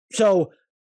 So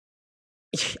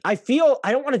I feel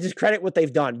I don't want to discredit what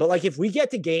they've done, but like if we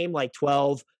get to game like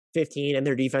 12, 15 and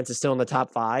their defense is still in the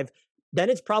top 5, then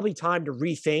it's probably time to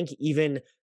rethink even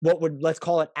what would, let's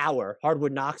call it our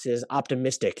Hardwood Knox's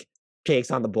optimistic takes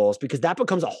on the Bulls, because that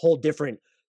becomes a whole different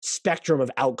spectrum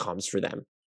of outcomes for them.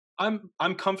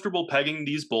 I'm comfortable pegging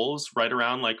these Bulls right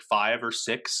around like 5 or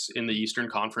 6 in the Eastern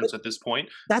Conference at this point.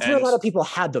 That's where a lot of people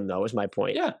had them, though, is my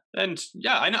point. Yeah. And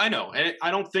yeah, I know. And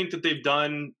I don't think that they've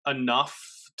done enough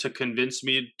to convince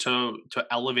me to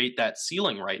elevate that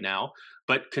ceiling right now.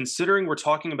 But considering we're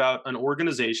talking about an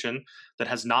organization that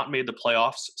has not made the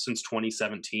playoffs since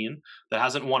 2017, that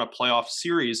hasn't won a playoff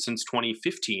series since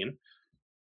 2015,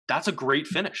 that's a great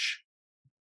finish.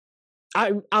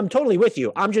 I'm totally with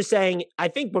you. I'm just saying, I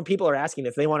think when people are asking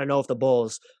if they want to know if the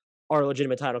Bulls are a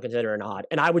legitimate title contender or not,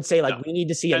 and I would say like we need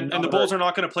to see and the Bulls are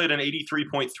not going to play at an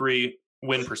 83.3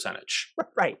 win percentage.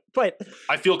 Right. But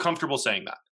I feel comfortable saying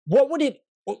that. What would it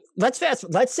let's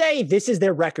say this is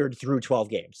their record through 12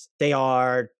 games. They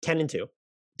are 10-2.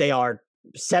 They are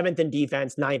 7th in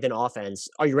defense, 9th in offense.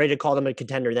 Are you ready to call them a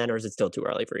contender then, or is it still too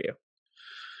early for you?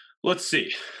 Let's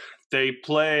see. They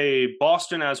play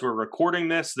Boston as we're recording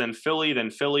this, then Philly,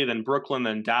 then Brooklyn,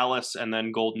 then Dallas, and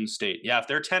then Golden State. Yeah, if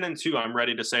they're 10-2, I'm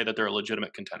ready to say that they're a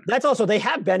legitimate contender. That's also, they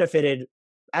have benefited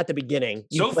at the beginning.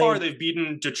 Far, they've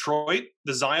beaten Detroit,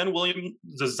 the Zion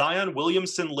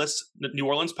Williamson-less New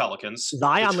Orleans Pelicans.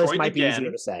 Zion list might be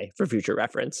easier to say for future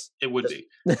reference. It would be.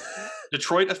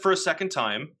 Detroit for a second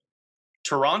time.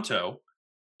 Toronto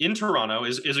in Toronto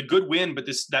is a good win, but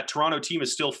that Toronto team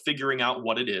is still figuring out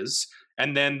what it is.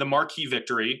 And then the marquee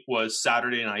victory was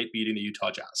Saturday night beating the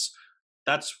Utah Jazz.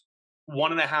 That's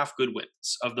 1.5 good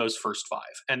wins of those first 5.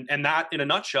 And that, in a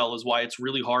nutshell, is why it's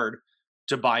really hard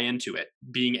to buy into it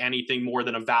being anything more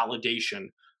than a validation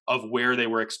of where they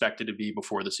were expected to be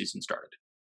before the season started.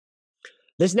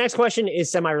 This next question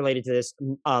is semi-related to this.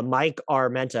 Mike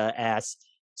Armenta asks,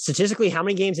 statistically, how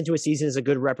many games into a season is a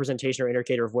good representation or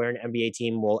indicator of where an NBA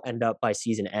team will end up by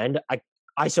season end?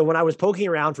 So when I was poking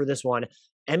around for this one,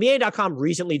 NBA.com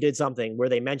recently did something where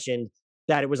they mentioned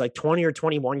that it was like 20 or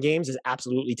 21 games is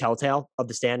absolutely telltale of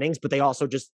the standings, but they also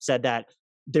just said that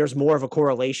there's more of a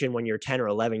correlation when you're 10 or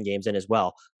 11 games in as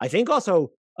well. I think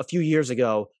also a few years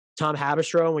ago, Tom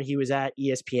Haberstroh, when he was at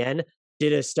ESPN,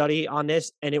 did a study on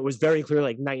this, and it was very clear,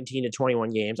 like 19 to 21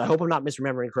 games. I hope I'm not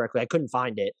misremembering correctly. I couldn't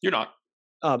find it. You're not.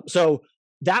 So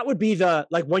that would be the,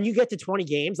 like, when you get to 20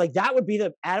 games, like that would be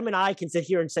the, Adam and I can sit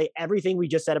here and say everything we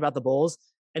just said about the Bulls,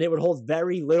 and it would hold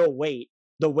very little weight,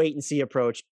 the wait and see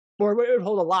approach, or it would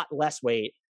hold a lot less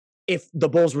weight if the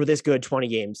Bulls were this good 20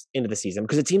 games into the season,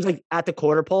 because it seems like at the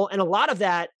quarter pole, and a lot of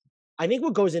that, I think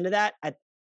what goes into that, at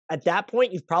that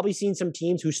point, you've probably seen some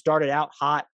teams who started out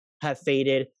hot have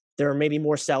faded. There are maybe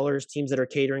more sellers, teams that are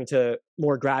catering to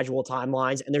more gradual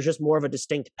timelines, and there's just more of a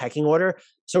distinct pecking order.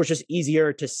 So it's just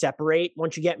easier to separate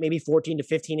once you get maybe 14 to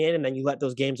 15 in, and then you let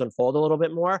those games unfold a little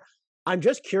bit more. I'm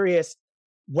just curious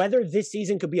whether this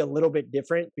season could be a little bit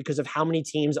different because of how many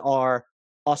teams are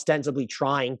ostensibly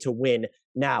trying to win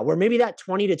now, where maybe that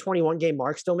 20 to 21 game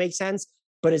mark still makes sense.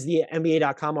 But as the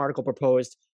NBA.com article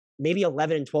proposed, maybe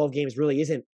 11 and 12 games really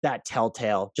isn't that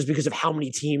telltale just because of how many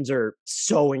teams are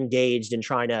so engaged in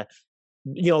trying to,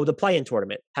 the play-in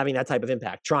tournament, having that type of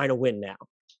impact, trying to win now.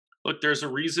 Look, there's a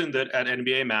reason that at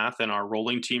NBA Math and our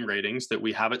rolling team ratings that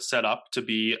we have it set up to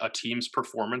be a team's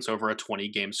performance over a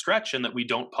 20-game stretch, and that we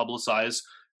don't publicize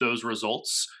those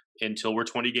results until we're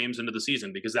 20 games into the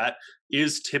season, because that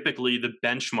is typically the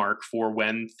benchmark for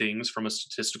when things from a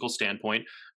statistical standpoint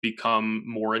become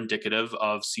more indicative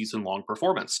of season-long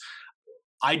performance.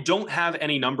 I don't have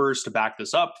any numbers to back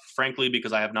this up, frankly,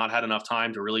 because I have not had enough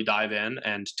time to really dive in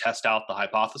and test out the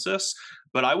hypothesis,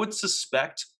 but I would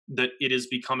suspect that it is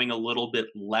becoming a little bit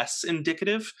less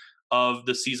indicative of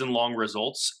the season-long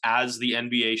results as the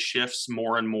NBA shifts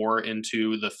more and more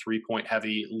into the three-point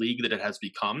heavy league that it has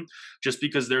become, just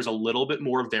because there's a little bit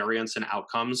more variance in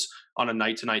outcomes on a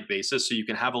night-to-night basis, so you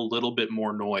can have a little bit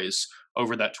more noise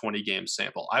over that 20-game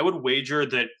sample. I would wager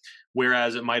that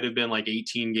whereas it might have been like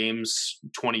 18 games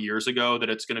 20 years ago, that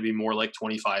it's going to be more like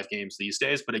 25 games these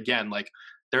days. But again, like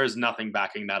there is nothing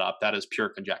backing that up. That is pure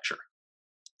conjecture.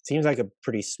 Seems like a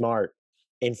pretty smart,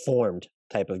 informed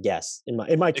type of guess. In my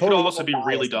it could also be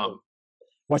really dumb.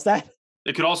 What's that?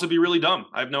 It could also be really dumb.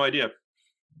 I have no idea.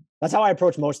 That's how I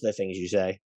approach most of the things you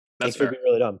say. That's fair. It could be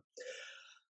really dumb.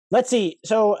 Let's see.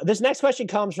 So this next question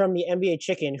comes from the NBA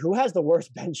Chicken. Who has the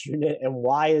worst bench unit, and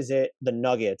why is it the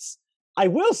Nuggets? I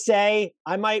will say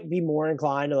I might be more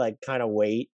inclined to like kind of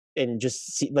wait and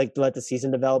just see, like let the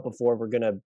season develop before we're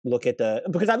gonna look at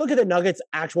because I look at the Nuggets'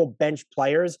 actual bench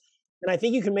players, and I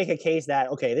think you can make a case that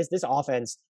okay, this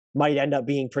offense might end up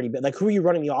being pretty big. Like, who are you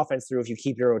running the offense through if you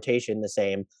keep your rotation the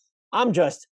same? I'm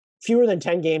just fewer than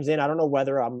 10 games in. I don't know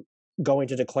whether I'm going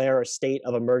to declare a state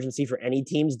of emergency for any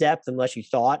team's depth unless you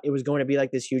thought it was going to be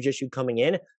like this huge issue coming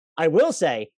in. I will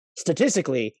say,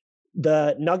 statistically,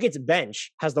 the Nuggets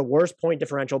bench has the worst point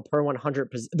differential per 100,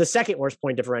 the second worst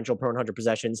point differential per 100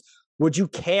 possessions. Would you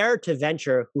care to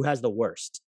venture who has the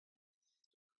worst?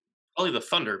 Probably the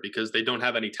Thunder, because they don't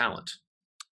have any talent.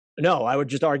 No, I would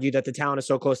just argue that the talent is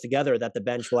so close together that the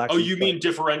bench will Oh, actually you play. mean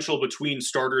differential between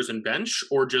starters and bench,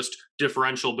 or just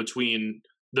differential between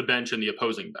the bench and the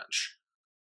opposing bench?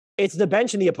 It's the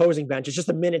bench and the opposing bench. It's just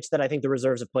the minutes that I think the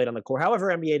reserves have played on the court. However,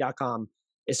 NBA.com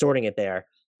is sorting it there.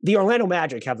 The Orlando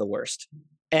Magic have the worst.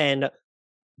 And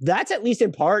that's at least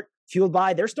in part fueled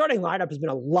by their starting lineup has been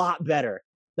a lot better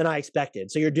than I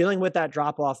expected. So you're dealing with that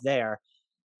drop off there.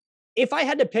 If I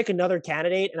had to pick another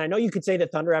candidate, and I know you could say the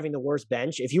Thunder having the worst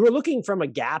bench, if you were looking from a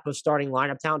gap of starting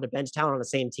lineup talent to bench talent on the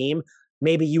same team,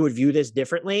 maybe you would view this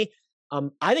differently.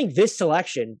 I think this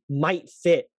selection might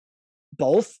fit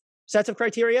both sets of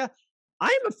criteria. I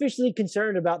am officially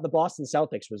concerned about the Boston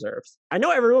Celtics reserves. I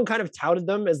know everyone kind of touted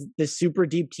them as this super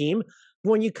deep team,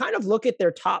 but when you kind of look at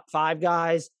their top 5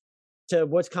 guys to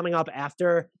what's coming up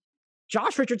after,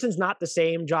 Josh Richardson's not the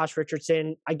same Josh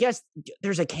Richardson. I guess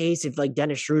there's a case if like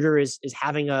Dennis Schroeder is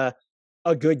having a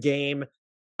good game.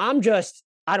 I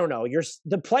don't know.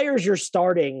 The players you're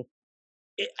starting.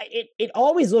 It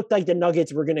always looked like the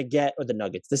Nuggets were going to get, or the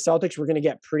Celtics were going to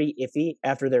get pretty iffy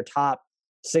after their top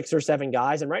 6 or 7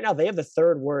 guys, and right now they have the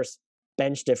 3rd worst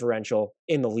bench differential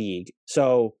in the league.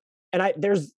 So, and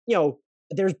there's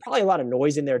probably a lot of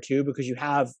noise in there too, because you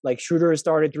have like Schroeder has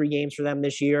started 3 games for them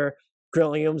this year.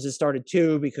 Grant Williams has started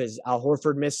 2 because Al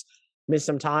Horford missed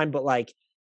some time. But like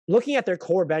looking at their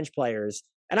core bench players,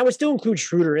 and I would still include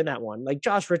Schroeder in that one, like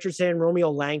Josh Richardson, Romeo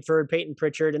Langford, Peyton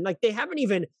Pritchard, and like they haven't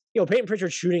even, Peyton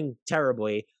Pritchard shooting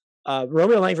terribly.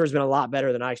 Romeo Langford has been a lot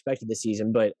better than I expected this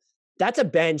season, but that's a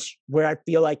bench where I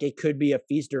feel like it could be a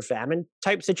feast or famine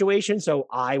type situation. So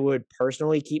I would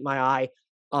personally keep my eye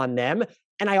on them.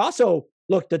 And I also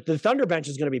look, the Thunder bench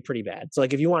is going to be pretty bad. So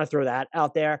like if you want to throw that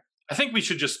out there, I think we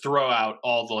should just throw out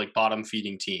all the like bottom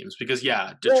feeding teams because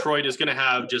Detroit is going to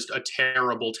have just a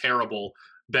terrible, terrible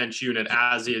bench unit,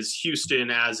 as is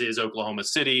Houston, as is Oklahoma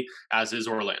City, as is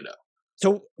Orlando.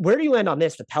 So where do you land on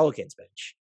this? The Pelicans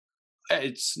bench?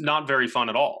 It's not very fun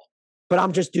at all.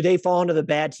 But do they fall into the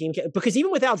bad team? Because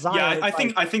even without Zion, yeah, I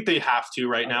think they have to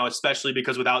right now, especially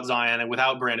because without Zion and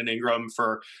without Brandon Ingram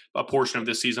for a portion of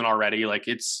this season already, like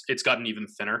it's gotten even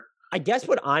thinner. I guess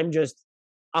what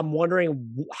I'm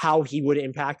wondering how he would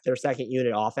impact their second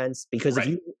unit offense, because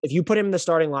if you put him in the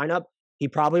starting lineup, he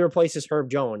probably replaces Herb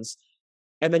Jones,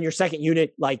 and then your second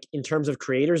unit, like in terms of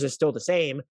creators, is still the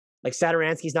same. Like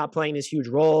Satoransky's not playing this huge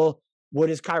role. What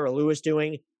is Kyra Lewis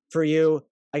doing for you?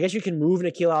 I guess you can move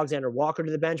Nickeil Alexander-Walker to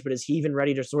the bench, but is he even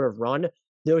ready to sort of run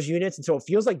those units? And so it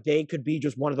feels like they could be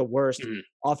just one of the worst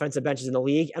offensive benches in the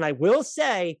league. And I will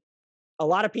say, a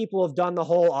lot of people have done the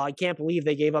whole, I can't believe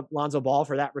they gave up Lonzo Ball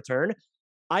for that return.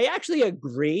 I actually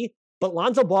agree, but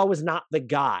Lonzo Ball was not the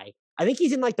guy. I think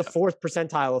he's in like the 4th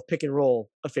percentile of pick and roll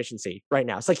efficiency right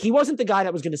now. It's like he wasn't the guy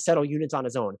that was going to settle units on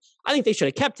his own. I think they should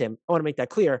have kept him. I want to make that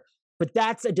clear. But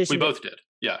that's addition. We both did.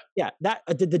 Yeah. Yeah. That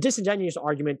the disingenuous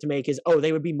argument to make is,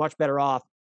 they would be much better off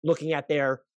looking at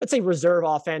their, let's say, reserve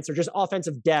offense or just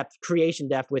offensive depth, creation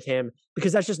depth with him,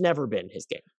 because that's just never been his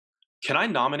game. Can I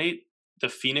nominate the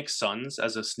Phoenix Suns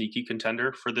as a sneaky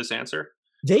contender for this answer?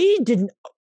 They didn't.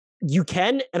 You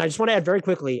can, and I just want to add very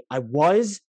quickly, I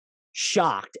was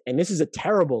shocked, and this is a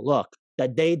terrible look,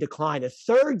 that they declined a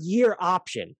 3rd-year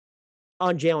option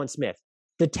on Jalen Smith,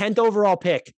 the 10th overall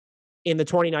pick in the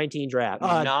 2019 draft.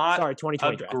 2020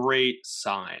 draft. Great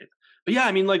sign. But yeah,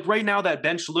 I mean, like right now, that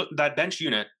bench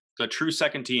unit, the true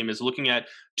second team, is looking at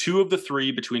 2 of the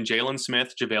 3 between Jalen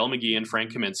Smith, JaVale McGee, and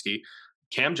Frank Kaminsky,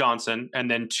 Cam Johnson, and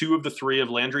then 2 of the 3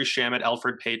 of Landry Shamet,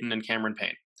 Elfrid Payton, and Cameron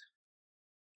Payne.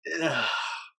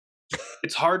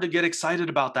 It's hard to get excited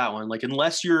about that one. Like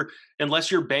unless you're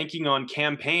banking on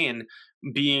Cam Payne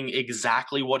being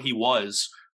exactly what he was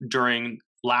during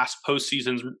last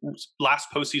postseason's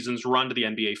run to the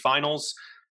NBA Finals,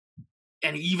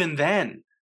 and even then,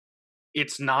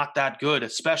 it's not that good,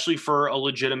 especially for a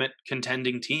legitimate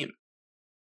contending team.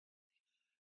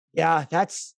 Yeah,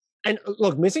 and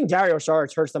look, missing Dario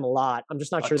Saric hurts them a lot. I'm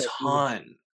just not sure that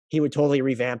he would totally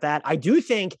revamp that. I do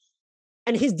think,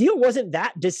 and his deal wasn't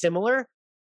that dissimilar.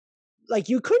 Like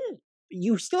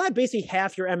you still had basically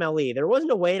half your MLE. There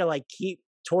wasn't a way to like keep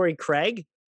Torrey Craig.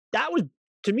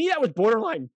 To me, that was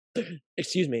borderline,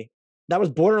 excuse me, that was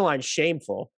borderline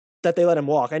shameful that they let him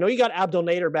walk. I know you got Abdel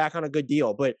Nader back on a good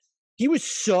deal, but he was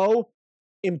so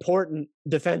important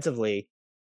defensively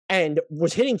and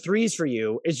was hitting threes for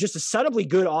you. Is just a subtly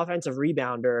good offensive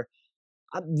rebounder.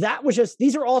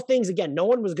 These are all things, again, no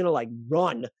one was going to like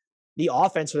run the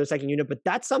offense for the second unit, but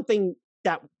that's something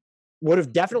that would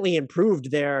have definitely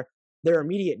improved their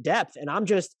immediate depth. And I'm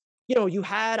just, you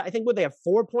had, I think they have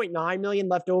 $4.9 million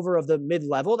left over of the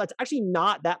mid-level. That's actually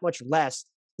not that much less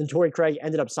than Torrey Craig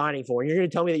ended up signing for. And you're going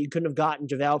to tell me that you couldn't have gotten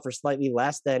JaVale for slightly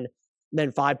less than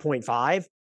 5.5.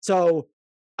 So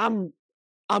I'm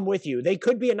with you. They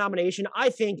could be a nomination. I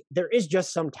think there is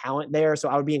just some talent there. So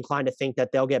I would be inclined to think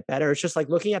that they'll get better. It's just like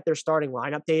looking at their starting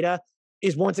lineup data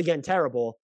is once again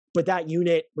terrible, but that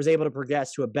unit was able to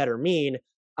progress to a better mean.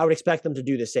 I would expect them to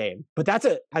do the same. But I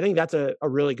think that's a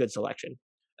really good selection.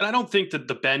 And I don't think that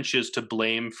the bench is to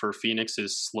blame for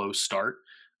Phoenix's slow start.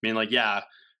 I mean, like, yeah,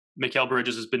 Mikal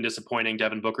Bridges has been disappointing.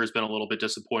 Devin Booker has been a little bit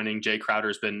disappointing. Jay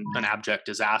Crowder's been an abject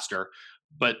disaster.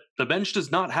 But the bench does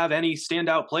not have any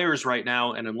standout players right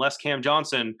now. And unless Cam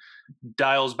Johnson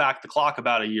dials back the clock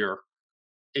about a year,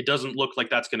 it doesn't look like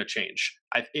that's going to change.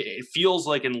 It feels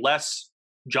like unless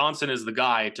Johnson is the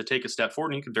guy to take a step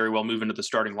forward, and he could very well move into the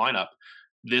starting lineup,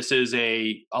 this is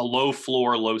a low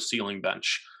floor, low ceiling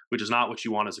bench, which is not what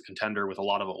you want as a contender with a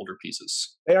lot of older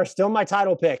pieces. They are still my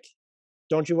title pick.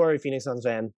 Don't you worry, Phoenix Suns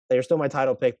fan. They are still my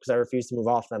title pick because I refuse to move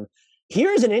off them.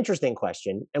 Here's an interesting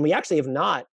question, and we actually have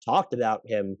not talked about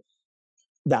him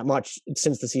that much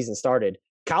since the season started.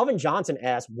 Calvin Johnson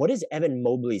asked, what is Evan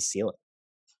Mobley's ceiling?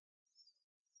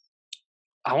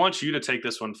 I want you to take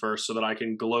this one first so that I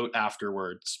can gloat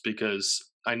afterwards, because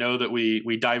I know that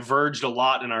we diverged a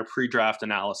lot in our pre-draft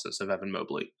analysis of Evan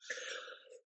Mobley.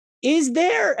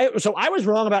 So I was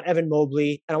wrong about Evan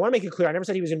Mobley, and I want to make it clear, I never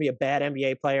said he was going to be a bad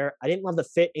NBA player. I didn't love the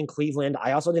fit in Cleveland.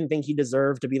 I also didn't think he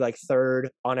deserved to be like third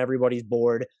on everybody's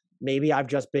board. Maybe I've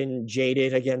just been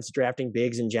jaded against drafting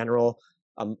bigs in general.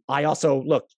 I also,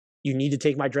 look, you need to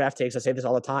take my draft takes. I say this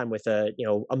all the time with a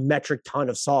metric ton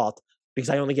of salt,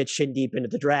 because I only get shin deep into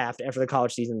the draft after the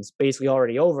college season's basically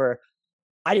already over.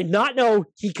 I did not know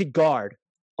he could guard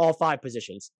all 5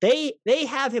 positions. They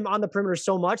have him on the perimeter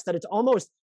so much that it's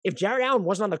almost, if Jared Allen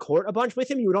wasn't on the court a bunch with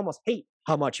him, you would almost hate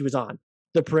how much he was on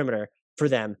the perimeter for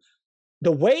them.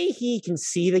 The way he can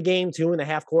see the game too in the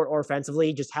half court or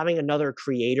offensively, just having another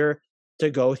creator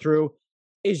to go through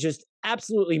is just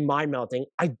absolutely mind melting.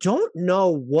 I don't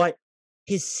know what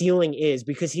his ceiling is,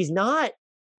 because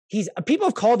people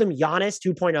have called him Giannis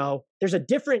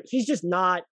 2.0. He's just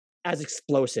not as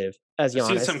explosive as Giannis. I've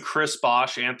seen some Chris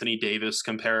Bosh, Anthony Davis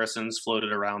comparisons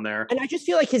floated around there. And I just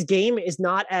feel like his game is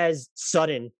not as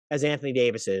sudden as Anthony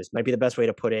Davis's, might be the best way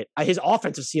to put it. His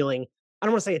offensive ceiling, I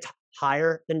don't want to say it's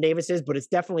higher than Davis's, but it's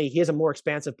definitely, he has a more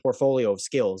expansive portfolio of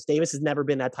skills. Davis has never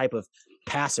been that type of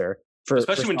passer.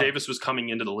 Especially when Davis was coming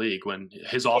into the league, when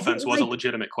his offense was a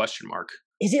legitimate question mark.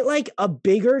 Is it like a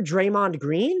bigger Draymond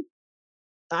Green?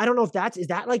 I don't know if is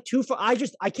that like too far?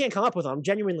 I can't come up with them. I'm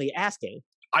genuinely asking.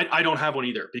 I don't have one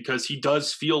either, because he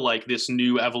does feel like this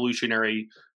new evolutionary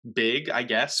big, I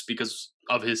guess, because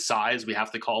of his size. We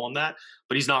have to call him that,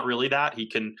 but he's not really that. He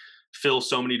can fill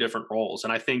so many different roles.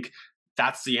 And I think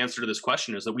that's the answer to this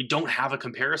question, is that we don't have a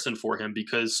comparison for him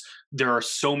because there are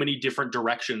so many different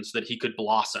directions that he could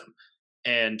blossom.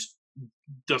 And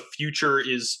the future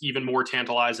is even more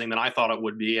tantalizing than I thought it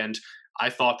would be. And I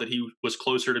thought that he was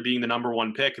closer to being the number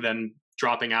 1 pick than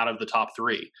dropping out of the top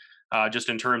 3. Just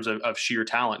in terms of sheer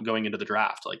talent going into the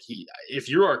draft. Like, if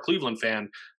you're a Cleveland fan,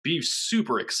 be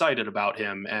super excited about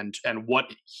him and what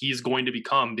he's going to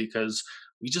become, because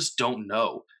we just don't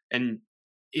know. And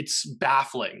it's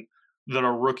baffling that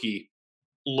a rookie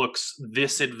looks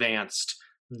this advanced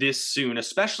this soon,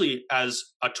 especially as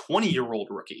a 20-year-old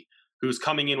rookie who's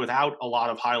coming in without a lot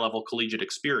of high-level collegiate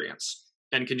experience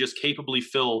and can just capably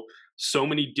fill so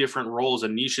many different roles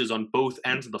and niches on both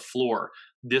ends of the floor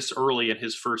this early in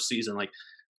his first season. Like,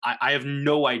 I have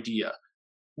no idea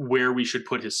where we should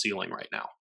put his ceiling right now.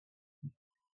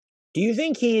 Do you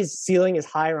think his ceiling is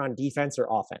higher on defense or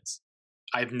offense?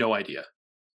 I have no idea.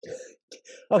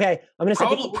 Okay, I'm going to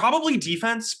say probably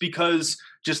defense, because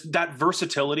just that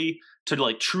versatility to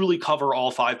like truly cover all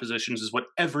 5 positions is what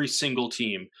every single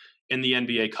team in the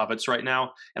NBA covets right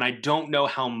now. And I don't know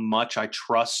how much I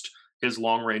trust his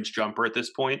long-range jumper at this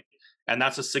point. And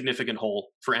that's a significant hole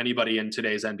for anybody in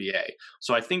today's NBA.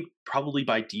 So I think probably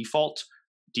by default,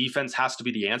 defense has to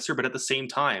be the answer. But at the same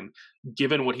time,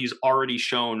 given what he's already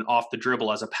shown off the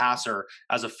dribble as a passer,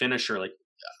 as a finisher, like,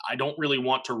 I don't really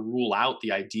want to rule out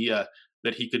the idea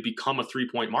that he could become a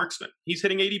 3-point marksman. He's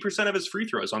hitting 80% of his free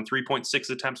throws on 3.6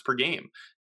 attempts per game.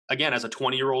 Again, as a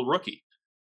 20-year-old rookie.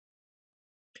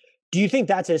 Do you think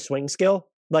that's his swing skill?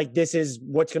 Like, this is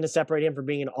what's going to separate him from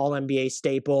being an all-NBA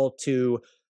staple to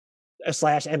a /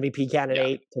 MVP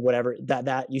candidate to whatever,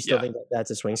 that you still think that's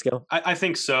a swing skill? I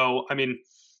think so. I mean,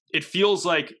 it feels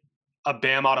like a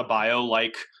Bam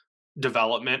Adebayo-like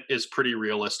development is pretty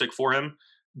realistic for him,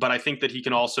 but I think that he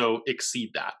can also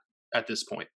exceed that at this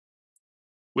point,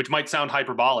 which might sound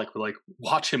hyperbolic, but like,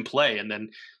 watch him play and then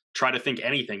try to think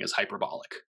anything is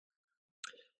hyperbolic.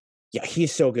 Yeah,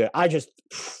 he's so good.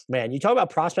 Man, you talk about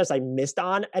prospects I missed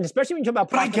on, and especially when you talk about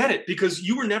But I prospects. get it, because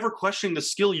you were never questioning the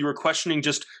skill. You were questioning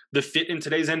just the fit in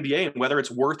today's NBA and whether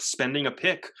it's worth spending a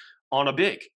pick on a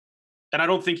big. And I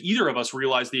don't think either of us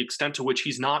realize the extent to which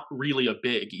he's not really a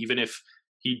big, even if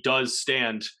he does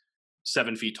stand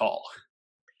 7 feet tall.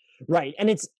 Right.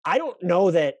 And I don't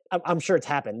know that, I'm sure it's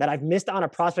happened, that I've missed on a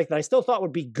prospect that I still thought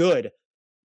would be good,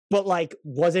 but like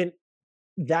wasn't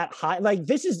that high. Like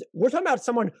we're talking about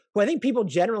someone who I think people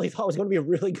generally thought was going to be a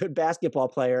really good basketball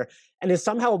player and has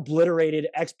somehow obliterated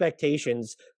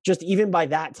expectations just even by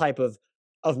that type of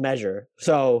measure.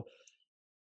 So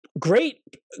great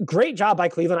job by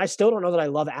Cleveland. I still don't know that I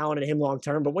love Allen and him long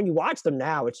term, but when you watch them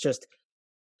now, it's just.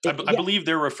 I believe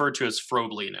they're referred to as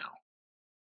Frobley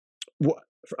now.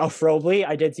 Frobley,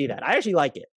 I did see that. I actually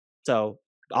like it, so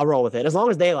I'll roll with it as long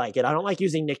as they like it. I don't like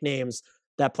using nicknames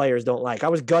that players don't like. I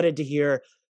was gutted to hear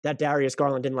that Darius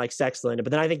Garland didn't like Sexland,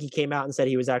 but then I think he came out and said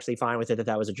he was actually fine with it,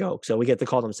 that was a joke. So we get to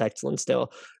call them Sexland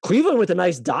still. Cleveland with the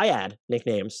nice dyad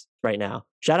nicknames right now.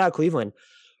 Shout out Cleveland.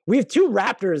 We have 2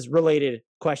 Raptors related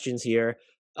questions here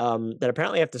that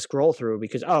apparently I have to scroll through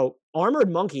because,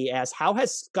 Armored Monkey asks, how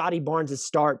has Scotty Barnes'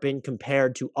 start been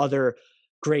compared to other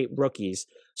great rookies?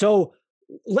 So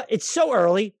it's so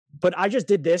early, but I just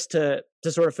did this to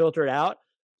sort of filter it out.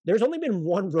 There's only been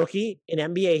one rookie in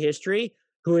NBA history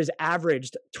who has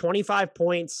averaged 25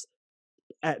 points,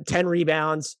 10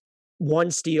 rebounds, 1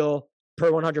 steal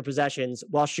per 100 possessions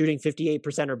while shooting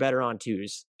 58% or better on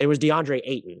twos. It was DeAndre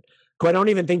Ayton, who I don't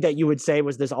even think that you would say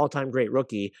was this all-time great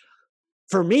rookie.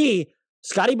 For me,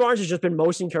 Scotty Barnes has just been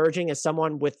most encouraging as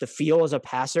someone with the feel as a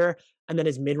passer, and then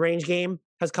his mid-range game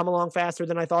has come along faster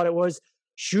than I thought it was.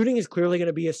 Shooting is clearly going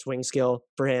to be a swing skill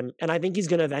for him, and I think he's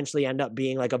going to eventually end up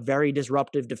being like a very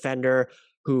disruptive defender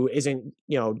who isn't,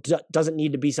 doesn't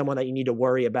need to be someone that you need to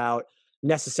worry about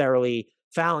necessarily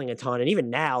fouling a ton. And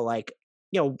even now, like,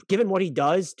 given what he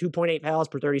does, 2.8 fouls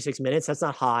per 36 minutes, that's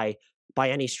not high by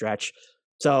any stretch.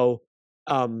 So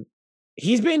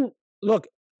he's been, look,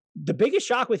 the biggest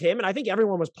shock with him, and I think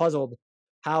everyone was puzzled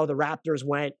how the Raptors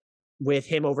went with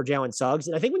him over Jalen Suggs.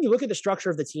 And I think when you look at the structure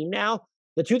of the team now,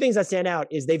 the 2 things that stand out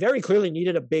is they very clearly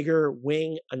needed a bigger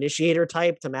wing initiator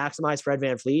type to maximize Fred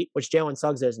VanVleet, which Jalen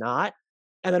Suggs does not.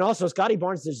 And then also Scotty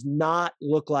Barnes does not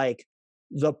look like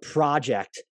the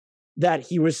project that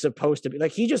he was supposed to be.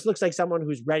 Like, he just looks like someone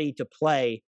who's ready to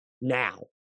play now.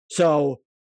 So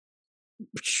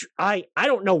I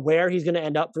don't know where he's going to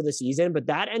end up for the season, but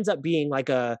that ends up being like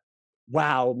a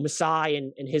wow, Masai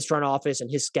and his front office and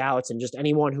his scouts and just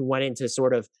anyone who went into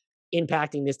sort of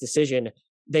impacting this decision,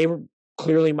 they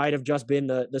clearly might have just been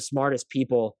the smartest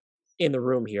people in the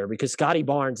room here, because Scotty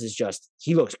Barnes is just,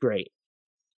 he looks great.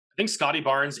 I think Scotty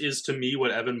Barnes is to me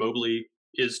what Evan Mobley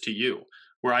is to you,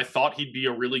 where I thought he'd be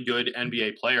a really good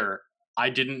NBA player. I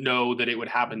didn't know that it would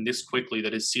happen this quickly,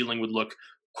 that his ceiling would look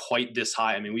quite this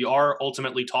high. I mean, we are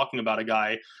ultimately talking about a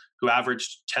guy who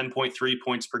averaged 10.3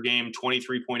 points per game,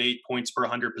 23.8 points per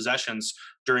 100 possessions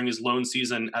during his lone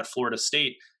season at Florida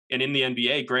State. And in the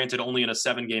NBA, granted only in a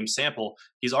 7-game sample,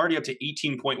 he's already up to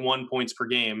 18.1 points per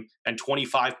game and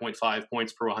 25.5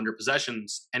 points per 100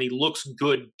 possessions. And he looks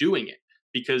good doing it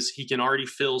because he can already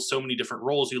fill so many different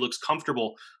roles. He looks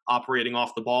comfortable operating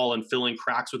off the ball and filling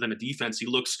cracks within a defense. He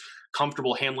looks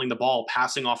comfortable handling the ball,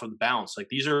 passing off of the bounce. Like,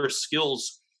 these are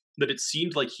skills that it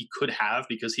seemed like he could have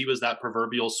because he was that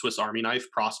proverbial Swiss Army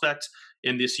knife prospect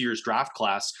in this year's draft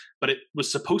class. But it was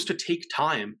supposed to take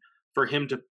time for him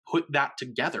to put that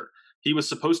together. He was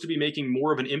supposed to be making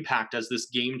more of an impact as this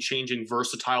game-changing,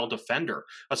 versatile defender,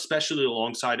 especially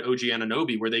alongside OG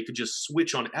Anunoby, where they could just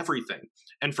switch on everything.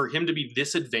 And for him to be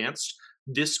this advanced,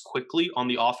 this quickly on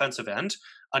the offensive end,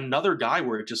 another guy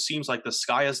where it just seems like the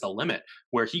sky is the limit,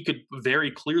 where he could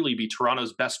very clearly be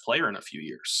Toronto's best player in a few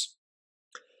years.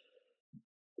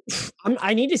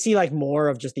 I need to see like more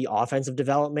of just the offensive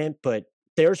development, but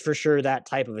there's for sure that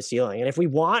type of a ceiling. And if you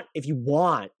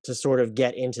want to sort of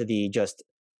get into the just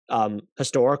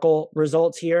historical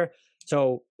results here,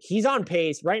 so he's on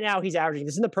pace right now. He's averaging,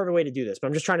 this isn't the perfect way to do this, but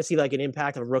I'm just trying to see like an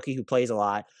impact of a rookie who plays a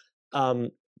lot.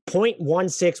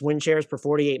 0.16 win shares per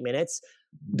 48 minutes.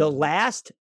 The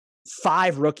last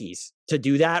 5 rookies to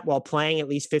do that while playing at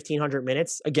least 1,500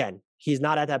 minutes. Again, he's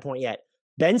not at that point yet.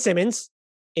 Ben Simmons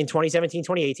in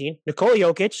 2017-2018, Nikola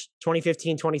Jokic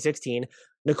 2015-2016,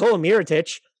 Nikola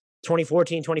Mirotic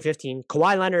 2014-2015,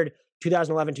 Kawhi Leonard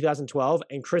 2011-2012,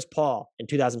 and Chris Paul in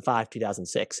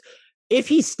 2005-2006. If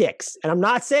he sticks, and I'm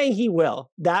not saying he will,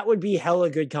 that would be hella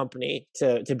good company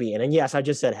to be in. And yes, I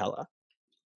just said hella.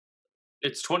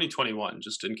 It's 2021,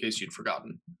 just in case you'd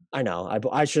forgotten. I know.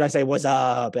 I should say what's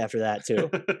up after that too.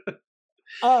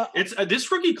 It's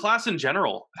this rookie class in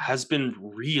general has been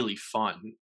really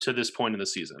fun to this point in the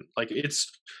season. Like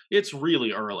it's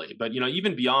really early, but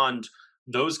even beyond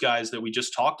those guys that we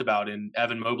just talked about in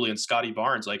Evan Mobley and Scotty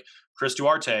Barnes, like Chris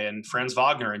Duarte and Franz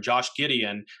Wagner and Josh Giddey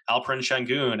and Alperen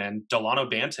Şengün and Delano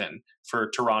Banton for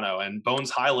Toronto and Bones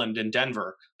Highland in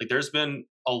Denver. Like there's been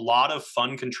a lot of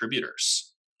fun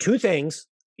contributors. Two things.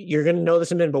 You're going to know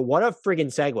this in a minute, but what a friggin'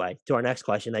 segue to our next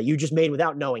question that you just made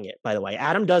without knowing it, by the way.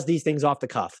 Adam does these things off the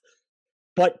cuff.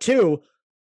 But two,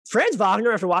 Franz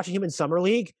Wagner, after watching him in Summer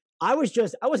League, I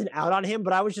wasn't out on him,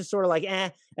 but I was just sort of like, eh.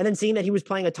 And then seeing that he was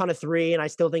playing a ton of 3, and I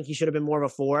still think he should have been more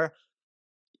of a 4.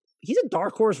 He's a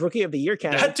dark horse rookie of the year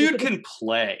candidate. That dude can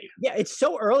play. Yeah, it's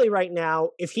so early right now.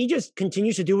 If he just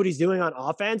continues to do what he's doing on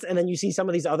offense, and then you see some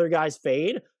of these other guys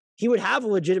fade, he would have a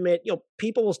legitimate,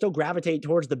 people will still gravitate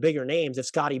towards the bigger names if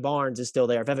Scotty Barnes is still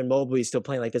there, if Evan Mobley is still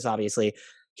playing like this, obviously.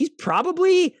 He's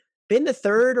probably been the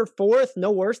 3rd or 4th,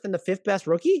 no worse than the 5th best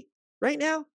rookie right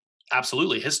now.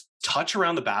 Absolutely. His touch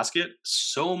around the basket,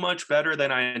 so much better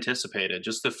than I anticipated.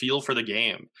 Just the feel for the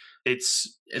game.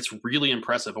 It's really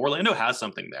impressive. Orlando has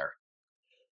something there.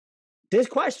 This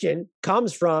question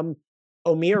comes from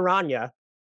Omir Rania,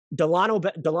 Delano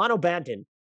Banton.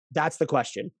 That's the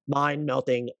question. Mind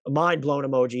melting, mind blown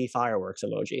emoji, fireworks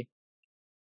emoji.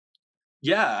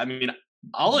 Yeah, I mean,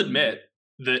 I'll admit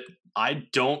that I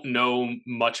don't know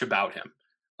much about him.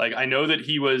 Like, I know that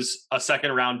he was a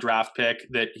 2nd round draft pick,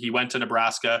 that he went to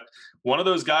Nebraska. One of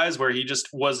those guys where he just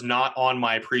was not on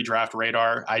my pre-draft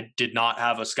radar. I did not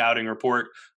have a scouting report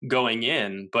going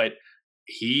in, but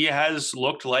he has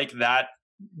looked like that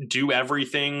do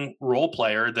everything role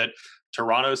player that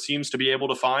Toronto seems to be able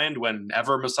to find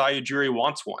whenever Masai Ujiri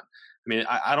wants one. I mean,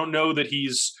 I don't know that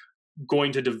he's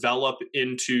going to develop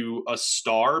into a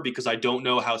star because I don't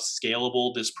know how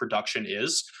scalable this production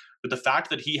is. But the fact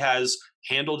that he has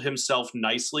handled himself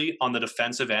nicely on the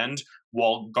defensive end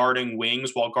while guarding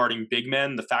wings, while guarding big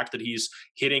men, the fact that he's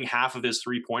hitting half of his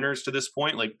 3-pointers to this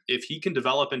point, like if he can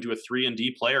develop into a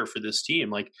 3-and-D player for this team,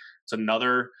 like it's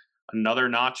another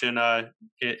notch in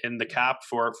the cap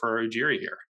for Ujiri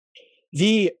here.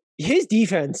 His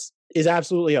defense is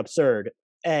absolutely absurd.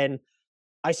 And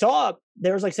I saw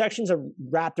there was like sections of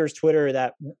Raptors Twitter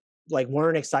that like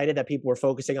weren't excited that people were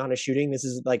focusing on his shooting. This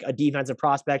is like a defensive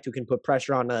prospect who can put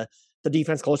pressure on the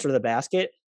defense closer to the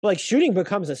basket. But like shooting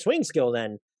becomes a swing skill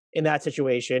then in that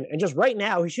situation. And just right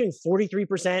now, he's shooting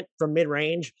 43% from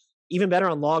mid-range, even better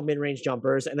on long mid-range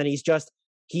jumpers. And then he's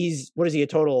what is he, a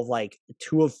total of like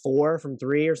 2 of 4 from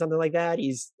 3 or something like that?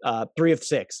 He's 3 of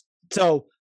 6. So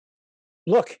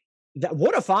look,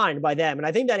 what a find by them. And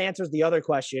I think that answers the other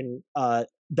question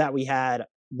that we had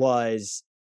was,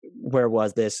 where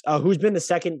was this? Who's been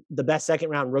the best 2nd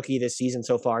round rookie this season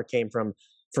so far came from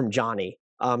Johnny.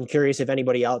 I'm curious if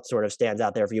anybody else sort of stands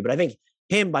out there for you, but I think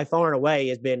him by far and away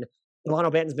has been,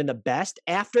 Delano Banton's been the best.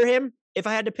 After him, if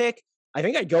I had to pick, I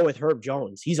think I'd go with Herb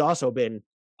Jones. He's also been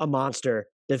a monster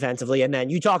defensively. And then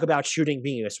you talk about shooting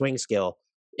being a swing skill.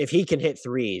 If he can hit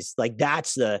threes, like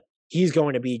he's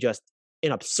going to be just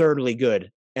an absurdly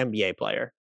good NBA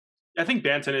player. I think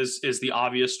Banton is the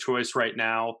obvious choice right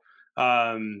now.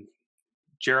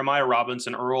 Jeremiah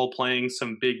Robinson Earl playing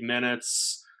some big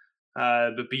minutes.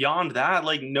 But beyond that,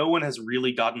 like no one has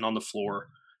really gotten on the floor.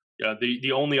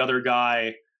 The only other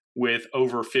guy with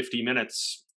over 50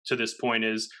 minutes to this point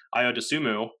is Ayo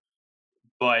Dosunmu,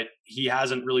 but he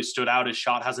hasn't really stood out. His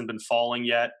shot hasn't been falling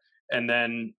yet. And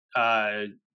then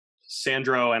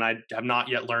Sandro, and I have not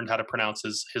yet learned how to pronounce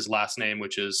his last name,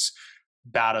 which is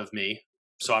bad of me.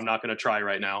 So I'm not going to try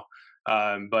right now.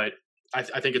 But I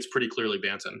think it's pretty clearly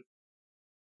Banton.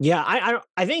 Yeah,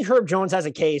 I think Herb Jones has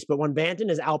a case, but when Banton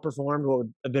has outperformed what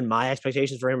would have been my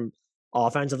expectations for him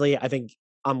offensively, I think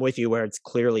I'm with you where it's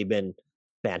clearly been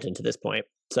Banton to this point.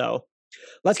 So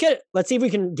let's see if we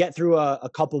can get through a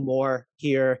couple more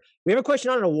here. We have a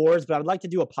question on awards, but I would like to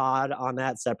do a pod on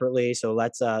that separately. So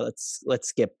let's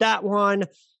skip that one.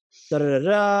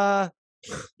 That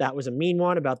was a mean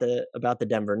one about the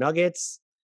Denver Nuggets.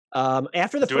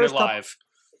 After the doing first it live.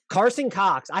 Carson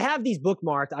Cox, I have these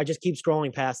bookmarked. I just keep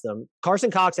scrolling past them.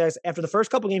 Carson Cox asks, after the first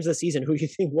couple games of the season, who do you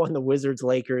think won the Wizards,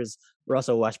 Lakers,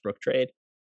 Russell Westbrook trade?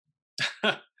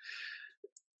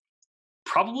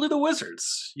 Probably the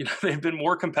Wizards. They've been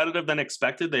more competitive than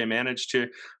expected. They managed to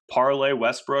parlay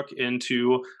Westbrook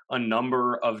into a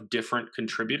number of different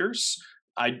contributors.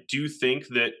 I do think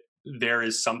that there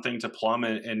is something to plumb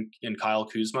in Kyle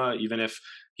Kuzma, even if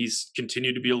he's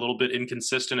continued to be a little bit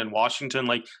inconsistent in Washington.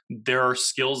 Like there are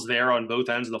skills there on both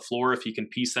ends of the floor if he can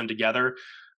piece them together.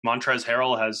 Montrezl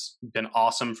Harrell has been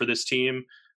awesome for this team.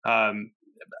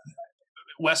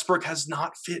 Westbrook has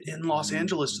not fit in Los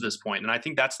Angeles to this point, and I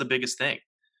think that's the biggest thing.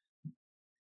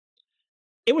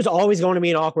 It was always going to be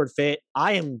an awkward fit.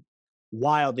 I am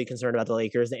wildly concerned about the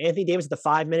Lakers. The Anthony Davis at the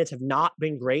 5 minutes have not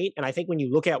been great, and I think when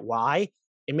you look at why,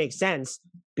 it makes sense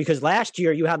because last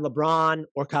year you had LeBron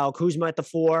or Kyle Kuzma at the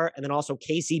 4, and then also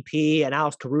KCP and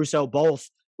Alex Caruso both,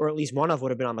 or at least one of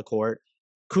would have been on the court.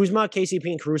 Kuzma, KCP,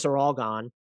 and Caruso are all gone.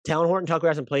 Talon Horton-Tucker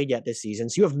hasn't played yet this season,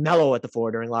 so you have Melo at the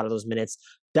 4 during a lot of those minutes.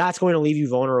 That's going to leave you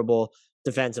vulnerable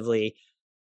defensively.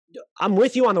 I'm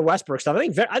with you on the Westbrook stuff. I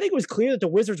think it was clear that the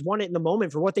Wizards won it in the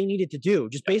moment for what they needed to do,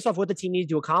 just based off what the team needed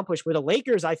to accomplish. Where the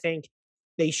Lakers, I think,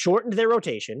 they shortened their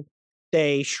rotation,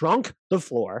 they shrunk the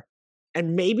floor,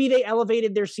 and maybe they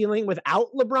elevated their ceiling without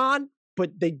LeBron,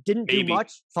 but they didn't do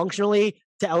much functionally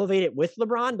to elevate it with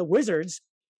LeBron. The Wizards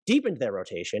deepened their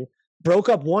rotation, broke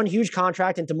up one huge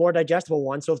contract into more digestible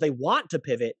ones. So if they want to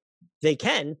pivot, they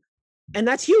can. And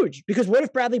that's huge because what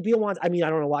if Bradley Beal wants, I mean, I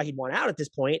don't know why he'd want out at this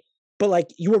point, but like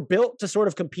you were built to sort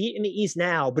of compete in the East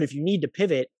now, but if you need to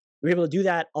pivot, you're able to do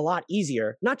that a lot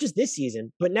easier, not just this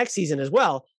season, but next season as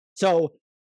well. So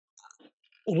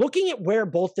looking at where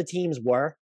both the teams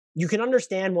were, you can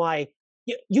understand why,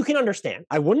 you can understand.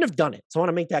 I wouldn't have done it. So I want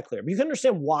to make that clear. But you can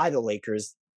understand why the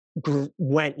Lakers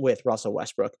went with Russell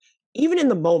Westbrook. Even in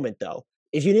the moment, though,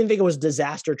 if you didn't think it was a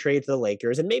disaster trade for the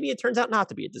Lakers, and maybe it turns out not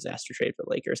to be a disaster trade for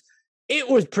the Lakers, it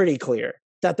was pretty clear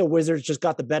that the Wizards just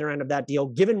got the better end of that deal,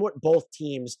 given what both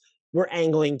teams were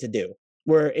angling to do.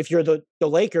 Where if you're the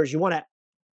Lakers, you want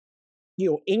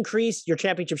to increase your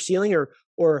championship ceiling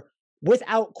or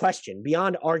without question,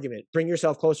 beyond argument, bring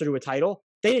yourself closer to a title.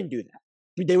 They didn't do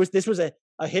that. This was a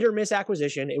hit or miss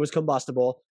acquisition. It was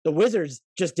combustible. The Wizards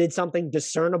just did something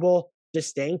discernible,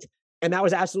 distinct, and that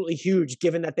was absolutely huge,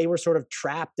 given that they were sort of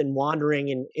trapped and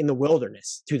wandering in the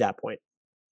wilderness to that point.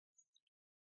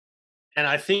 And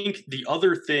I think the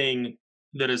other thing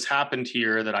that has happened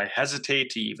here that I hesitate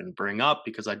to even bring up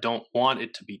because I don't want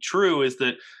it to be true is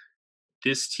that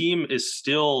this team is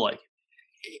still like,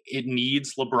 it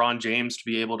needs LeBron James to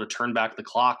be able to turn back the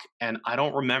clock. And I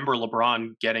don't remember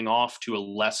LeBron getting off to a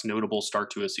less notable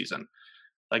start to a season.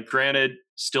 Like, granted,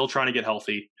 still trying to get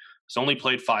healthy. He's only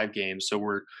played 5 games. So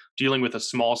we're dealing with a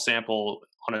small sample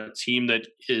on a team that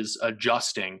is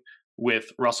adjusting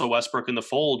with Russell Westbrook in the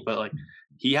fold. But like,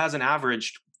 he hasn't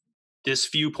averaged this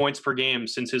few points per game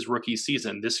since his rookie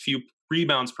season, this few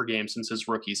rebounds per game since his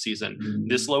rookie season,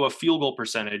 this low a field goal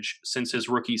percentage since his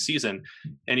rookie season.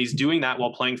 And he's doing that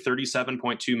while playing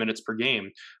 37.2 minutes per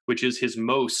game, which is his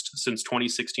most since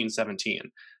 2016-17.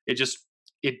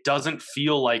 It doesn't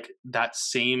feel like that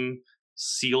same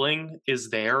ceiling is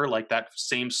there, like that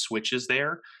same switch is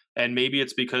there. And maybe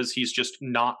it's because he's just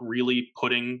not really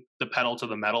putting the pedal to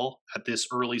the metal at this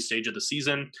early stage of the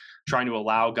season, trying to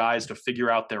allow guys to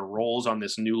figure out their roles on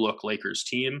this new look Lakers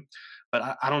team.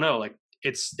 But I don't know, like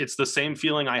it's the same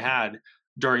feeling I had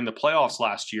during the playoffs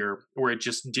last year, where it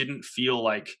just didn't feel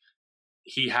like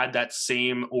he had that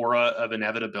same aura of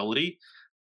inevitability,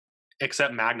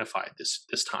 except magnified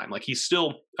this time. Like, he's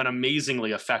still an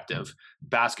amazingly effective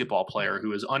basketball player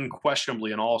who is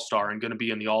unquestionably an all-star and going to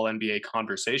be in the all-NBA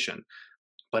conversation.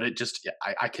 But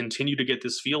I continue to get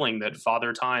this feeling that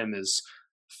Father Time is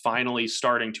finally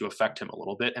starting to affect him a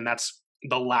little bit. And that's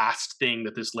the last thing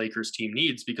that this Lakers team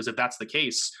needs, because if that's the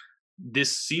case,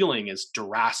 this ceiling is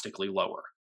drastically lower.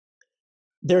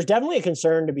 There's definitely a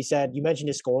concern to be said. You mentioned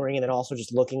his scoring, and then also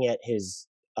just looking at his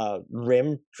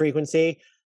rim frequency.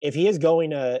 If he is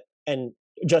going to, and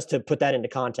just to put that into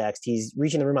context, he's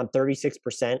reaching the rim on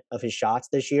 36% of his shots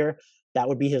this year. That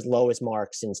would be his lowest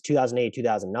mark since 2008,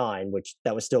 2009, which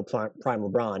that was still prime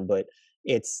LeBron. But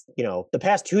it's, the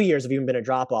past 2 years have even been a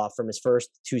drop off from his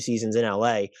first 2 seasons in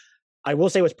LA. I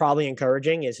will say what's probably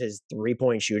encouraging is his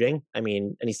 3-point shooting. I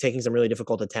mean, and he's taking some really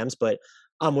difficult attempts, but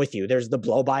I'm with you. There's the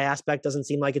blow by aspect doesn't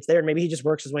seem like it's there. And maybe he just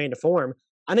works his way into form.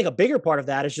 I think a bigger part of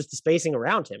that is just the spacing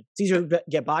around him. It's easier to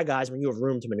get by guys when you have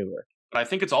room to maneuver. But I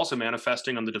think it's also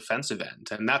manifesting on the defensive end.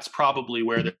 And that's probably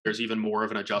where there's even more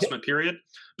of an adjustment period.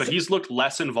 But he's looked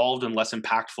less involved and less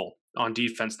impactful on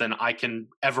defense than I can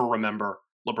ever remember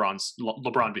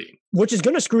LeBron being. Which is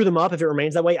going to screw them up if it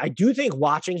remains that way. I do think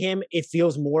watching him, it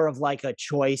feels more of like a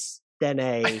choice than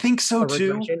I think so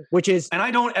too. Which is, and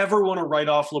I don't ever want to write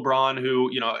off LeBron,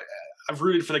 who, I've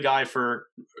rooted for the guy for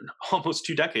almost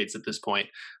 2 decades at this point.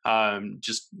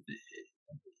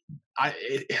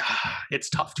 It's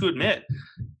tough to admit,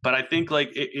 but I think like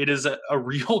it is a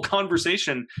real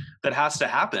conversation that has to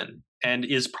happen and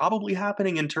is probably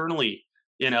happening internally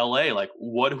in LA. Like,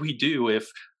 what do we do if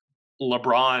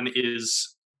LeBron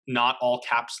is not all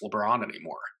caps LeBron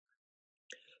anymore?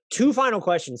 2 final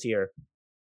questions here.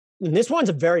 And this one's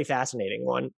a very fascinating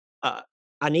one.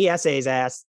 Ani Essays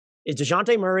asked, is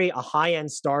DeJounte Murray a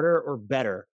high-end starter or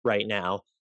better right now?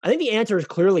 I think the answer is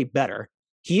clearly better.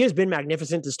 He has been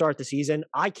magnificent to start the season.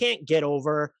 I can't get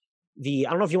over I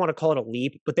don't know if you want to call it a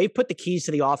leap, but they've put the keys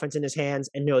to the offense in his hands.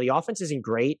 And no, the offense isn't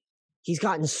great. He's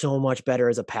gotten so much better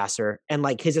as a passer. And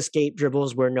like his escape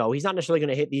dribbles where no, he's not necessarily going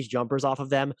to hit these jumpers off of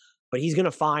them, but he's going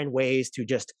to find ways to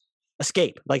just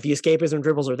escape. Like the escapism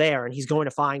dribbles are there, and he's going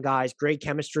to find guys. Great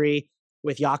chemistry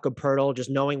with Jakob Poeltl, just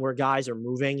knowing where guys are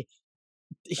moving.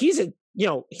 He's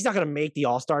not going to make the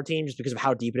all-star team just because of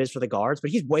how deep it is for the guards,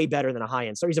 but he's way better than a high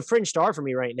end. So he's a fringe star for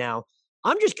me right now.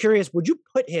 I'm just curious, would you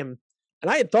put him, and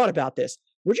I had thought about this,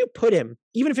 would you put him,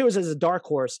 even if it was as a dark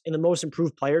horse, in the most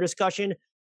improved player discussion?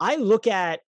 I look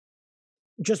at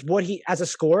just what he, as a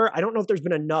scorer, I don't know if there's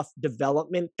been enough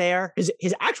development there. His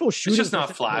actual shooting it's just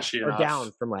not flashy enough.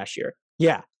 Down from last year.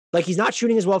 Yeah. Like he's not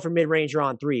shooting as well from mid-range or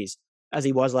on threes as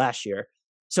he was last year.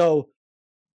 So,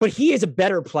 but he is a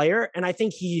better player. And I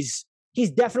think he's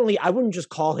definitely, I wouldn't just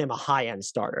call him a high-end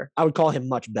starter. I would call him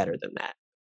much better than that.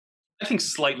 I think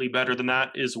slightly better than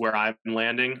that is where I'm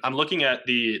landing. I'm looking at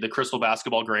the Crystal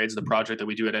Basketball Grades, the project that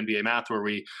we do at NBA Math, where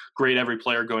we grade every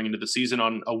player going into the season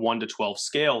on a 1 to 12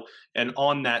 scale. And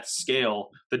on that scale,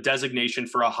 the designation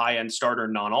for a high-end starter,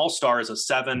 non-all-star, is a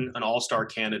 7. An all-star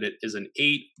candidate is an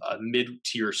 8. A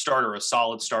mid-tier starter, a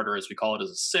solid starter, as we call it, is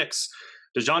a 6.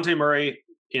 DeJounte Murray,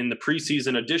 in the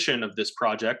preseason edition of this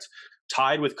project,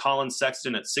 tied with Colin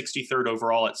Sexton at 63rd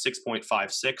overall at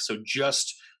 6.56. So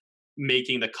just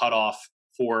making the cutoff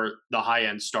for the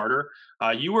high-end starter.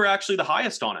 You were actually the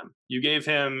highest on him. You gave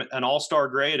him an all-star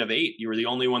grade of 8. You were the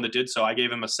only one that did so. I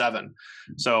gave him a 7.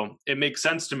 So it makes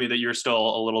sense to me that you're still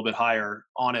a little bit higher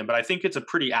on him, but I think it's a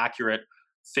pretty accurate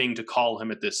thing to call him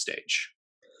at this stage.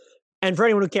 And for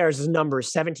anyone who cares, his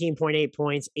numbers, 17.8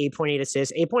 points, 8.8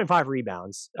 assists, 8.5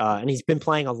 rebounds. And he's been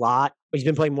playing a lot. He's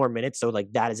been playing more minutes, so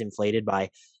like that is inflated by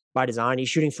design. He's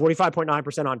shooting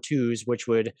 45.9% on twos, which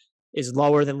is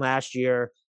lower than last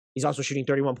year. He's also shooting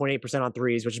 31.8% on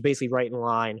threes, which is basically right in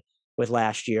line with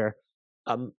last year.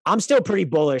 I'm still pretty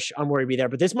bullish on where he'd be there,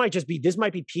 but this might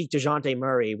be peak DeJounte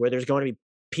Murray, where there's going to be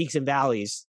peaks and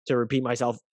valleys, to repeat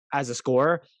myself, as a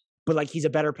scorer. But like he's a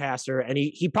better passer, and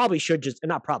he probably should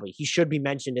he should be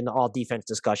mentioned in the all defense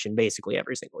discussion basically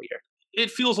every single year.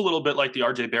 It feels a little bit like the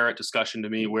RJ Barrett discussion to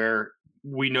me, where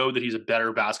we know that he's a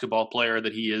better basketball player,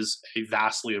 that he is a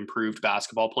vastly improved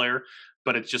basketball player,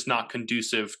 but it's just not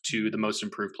conducive to the most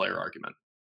improved player argument.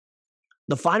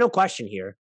 The final question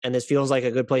here, and this feels like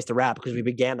a good place to wrap because we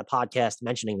began the podcast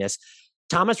mentioning this.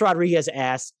 Thomas Rodriguez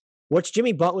asks, what's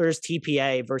Jimmy Butler's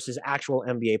TPA versus actual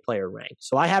NBA player rank?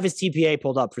 So I have his TPA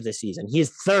pulled up for this season. He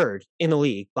is 3rd in the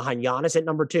league behind Giannis at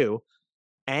number 2.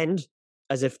 And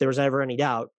as if there was ever any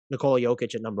doubt, Nikola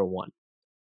Jokic at number 1.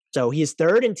 So he is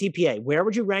 3rd in TPA. Where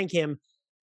would you rank him?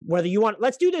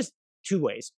 Let's do this 2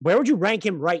 ways. Where would you rank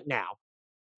him right now?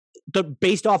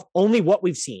 Based off only what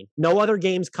we've seen, no other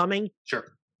games coming. Sure.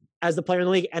 As the player in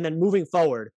the league, and then moving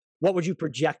forward, what would you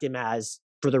project him as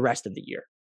for the rest of the year?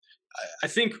 I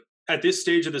think at this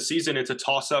stage of the season, it's a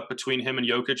toss-up between him and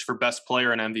Jokic for best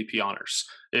player and MVP honors.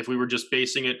 If we were just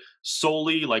basing it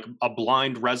solely like a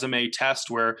blind resume test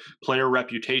where player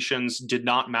reputations did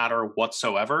not matter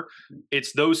whatsoever,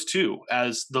 it's those two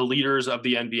as the leaders of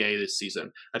the NBA this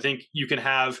season. I think you can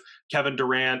have Kevin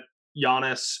Durant,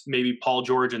 Giannis, maybe Paul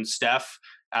George and Steph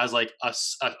as like a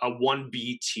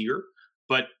 1B tier,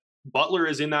 but Butler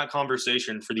is in that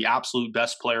conversation for the absolute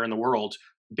best player in the world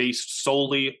based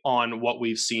solely on what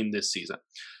we've seen this season.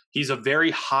 He's a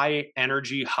very high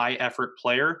energy, high effort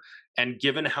player, and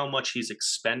given how much he's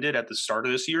expended at the start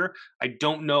of this year, I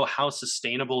don't know how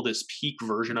sustainable this peak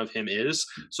version of him is.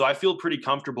 So I feel pretty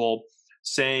comfortable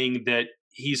saying that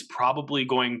he's probably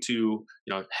going to,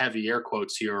 heavy air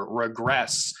quotes here,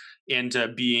 regress into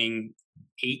being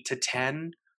 8 to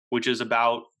 10, which is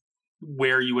about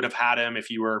where you would have had him if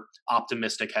you were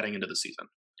optimistic heading into the season.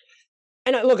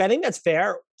 And look, I think that's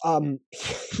fair.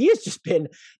 He has just been,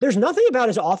 there's nothing about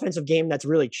his offensive game that's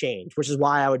really changed, which is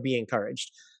why I would be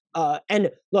encouraged. And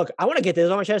look, I want to get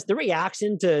this on my chest. The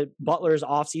reaction to Butler's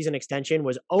offseason extension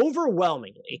was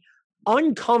overwhelmingly,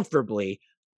 uncomfortably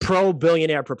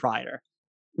pro-billionaire proprietor.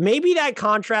 Maybe that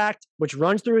contract, which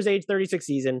runs through his age 36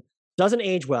 season, doesn't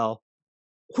age well.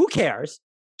 Who cares?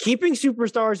 Keeping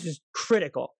superstars is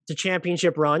critical to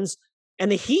championship runs.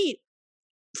 And the Heat,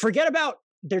 forget about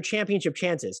their championship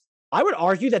chances. I would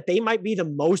argue that they might be the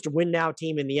most win-now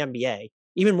team in the NBA.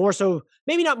 Even more so,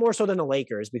 maybe not more so than the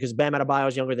Lakers, because Bam Adebayo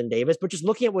is younger than Davis, but just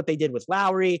looking at what they did with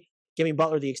Lowry, giving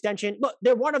Butler the extension. Look,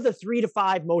 they're one of the 3 to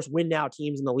 5 most win-now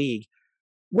teams in the league.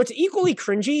 What's equally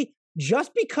cringy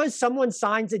just because someone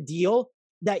signs a deal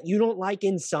that you don't like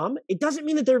in some, it doesn't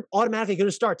mean that they're automatically going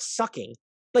to start sucking.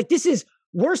 Like, this is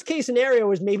worst case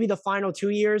scenario is maybe the final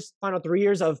 3 years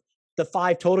of the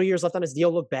 5 total years left on his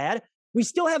deal look bad. We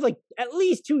still have like at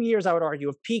least 2 years, I would argue,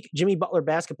 of peak Jimmy Butler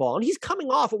basketball. And he's coming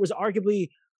off what was arguably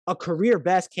a career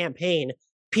best campaign.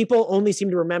 People only seem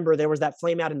to remember there was that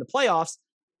flame out in the playoffs.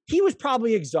 He was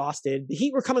probably exhausted. The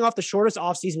Heat were coming off the shortest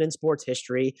offseason in sports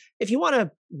history. If you want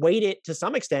to weight it to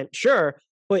some extent, sure,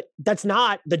 but that's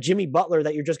not the Jimmy Butler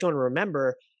that you're just going to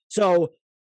remember. So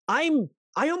I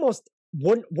almost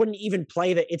wouldn't even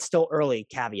play the it's still early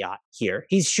caveat here.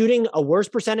 He's shooting a worse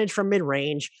percentage from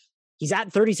mid-range. He's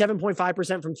at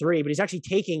 37.5% from three, but he's actually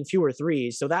taking fewer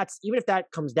threes. So that's, even if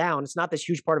that comes down, it's not this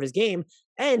huge part of his game.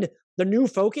 And the new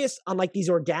focus on like these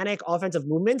organic offensive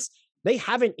movements, they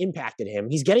haven't impacted him.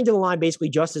 He's getting to the line basically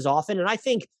just as often. And I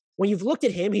think when you've looked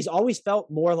at him, he's always felt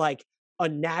more like a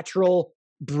natural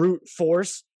brute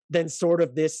force than sort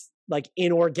of this like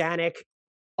inorganic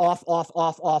off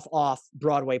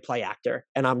Broadway play actor.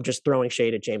 And I'm just throwing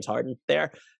shade at James Harden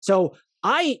there. So do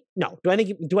I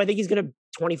think he's going to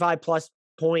 25 plus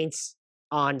points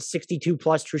on 62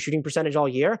 plus true shooting percentage all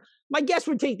year? My guess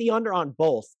would take the under on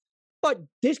both. But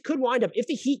this could wind up, if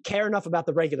the Heat care enough about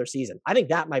the regular season, I think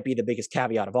that might be the biggest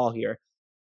caveat of all here.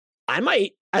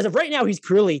 As of right now, he's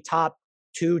clearly top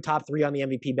 2, top 3 on the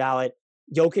MVP ballot.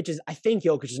 I think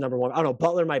Jokic is number 1. I don't know,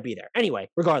 Butler might be there. Anyway,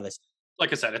 regardless.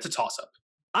 Like I said, it's a toss-up.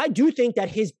 I do think that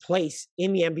his place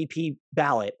in the MVP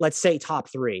ballot, let's say top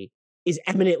 3, is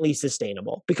eminently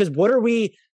sustainable. Because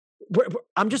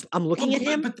I'm looking at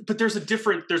him. But there's a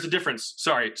difference.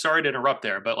 Sorry to interrupt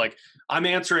there, but like I'm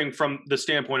answering from the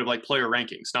standpoint of like player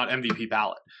rankings, not MVP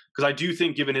ballot. Because I do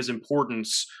think, given his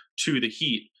importance to the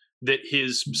Heat, that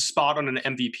his spot on an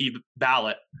MVP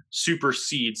ballot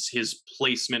supersedes his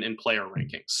placement in player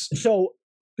rankings. So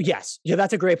yes, yeah,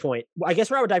 that's a great point. I guess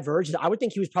where I would diverge is I would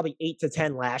think he was probably 8 to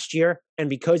 10 last year.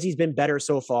 And because he's been better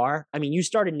so far, I mean, you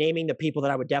started naming the people that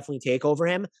I would definitely take over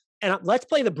him. And let's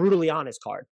play the brutally honest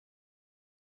card.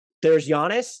 There's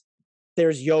Giannis,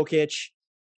 there's Jokic,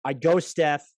 I'd go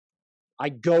Steph,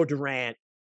 I'd go Durant.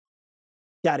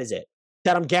 That is it.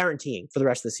 That I'm guaranteeing for the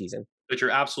rest of the season. That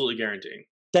you're absolutely guaranteeing.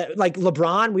 That, like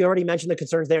LeBron, we already mentioned the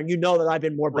concerns there, and you know that I've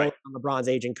been more bullish on LeBron's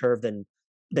aging curve than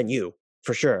you,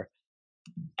 for sure.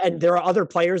 And there are other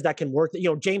players that can work.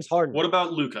 James Harden. What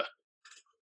about Luka?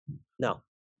 No.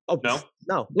 Oh no.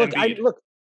 No. Look,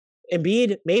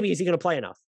 Embiid. Maybe is he going to play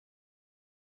enough?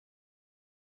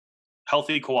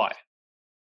 Healthy Kawhi.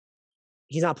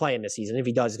 He's not playing this season. If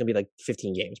he does, it's going to be like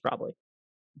 15 games probably.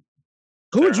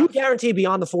 Who would you guarantee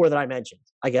beyond the 4 that I mentioned?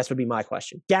 I guess would be my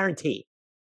question. Guarantee.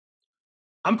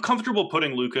 I'm comfortable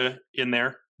putting Luka in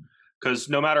there because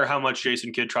no matter how much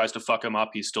Jason Kidd tries to fuck him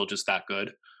up, he's still just that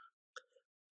good.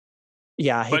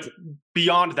 Yeah. But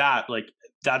beyond that, like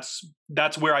that's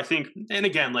where I think, and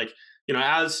again, like,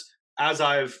 as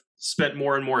I've spent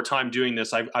more and more time doing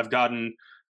this, I've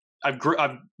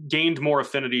gained more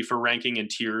affinity for ranking in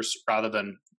tiers rather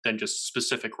than just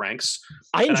specific ranks.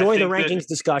 I enjoy the rankings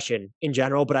discussion in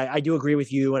general, but I do agree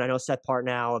with you. And I know Seth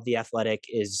Partnow of The Athletic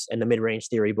and the Mid-Range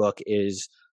Theory book is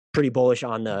pretty bullish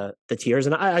on the tiers.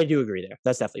 And I do agree there.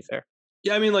 That's definitely fair.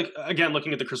 Yeah. I mean, like, again,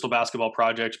 looking at the Crystal Basketball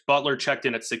Project, Butler checked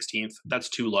in at 16th. That's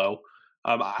too low.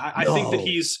 I think that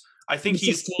he's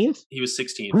 16th? He was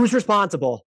 16th. Who's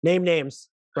responsible? Name names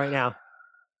right now.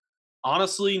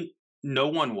 Honestly, no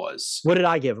one was. What did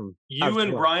I give him? You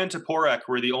and Brian Toporek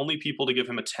were the only people to give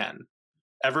him a 10.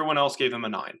 Everyone else gave him a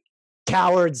 9.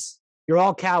 Cowards. You're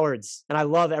all cowards. And I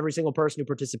love every single person who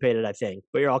participated, I think.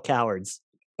 But you're all cowards.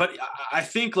 But I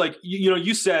think, like,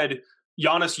 you said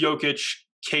Giannis, Jokic,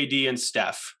 KD, and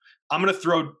Steph. I'm going to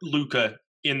throw Luka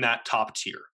in that top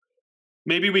tier.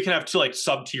 Maybe we can have 2 like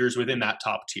sub-tiers within that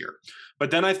top tier.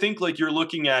 But then I think, like, you're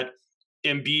looking at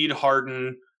Embiid,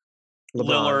 Harden,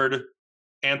 Lillard,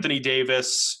 Anthony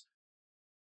Davis,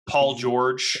 Paul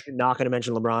George. You're not going to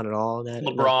mention LeBron at all.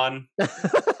 LeBron.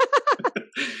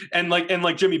 and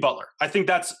like Jimmy Butler. I think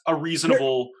that's a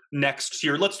reasonable next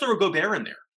tier. Let's throw Gobert in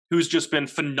there, who's just been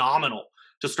phenomenal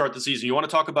to start the season. You want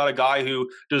to talk about a guy who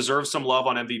deserves some love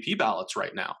on MVP ballots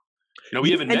right now. We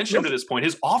haven't mentioned him to this point.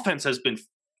 His offense has been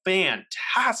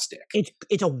fantastic.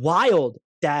 It's a wild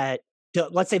that,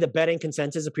 let's say, the betting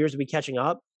consensus appears to be catching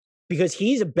up. Because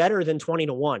he's better than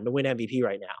 20-1 to win MVP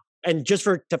right now. And just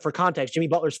for context, Jimmy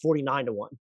Butler's 49-1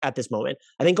 at this moment.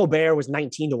 I think Gobert was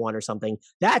 19-1 or something.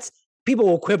 That's, people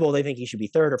will quibble. They think he should be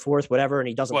 3rd or 4th, whatever, and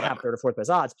he doesn't have 3rd or 4th best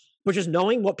odds. But just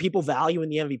knowing what people value in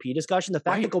the MVP discussion, the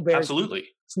fact that Gobert is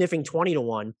sniffing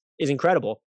 20-1 is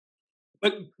incredible.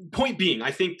 But point being,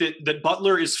 I think that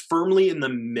Butler is firmly in the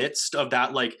midst of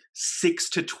that like 6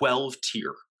 to 12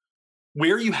 tier.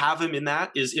 Where you have him in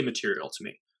that is immaterial to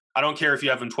me. I don't care if you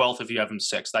have him 12th, if you have him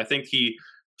 6th. I think he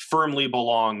firmly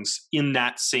belongs in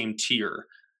that same tier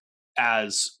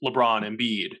as LeBron,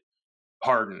 Embiid,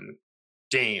 Harden,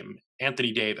 Dame,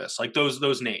 Anthony Davis, like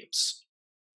those names.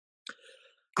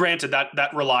 Granted, that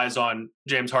relies on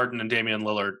James Harden and Damian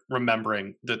Lillard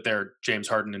remembering that they're James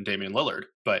Harden and Damian Lillard,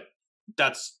 but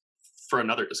that's for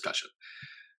another discussion.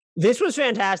 This was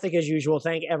fantastic as usual.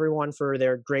 Thank everyone for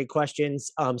their great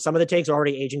questions. Some of the takes are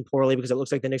already aging poorly because it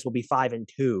looks like the Knicks will be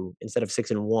 5-2 instead of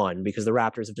 6-1 because the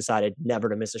Raptors have decided never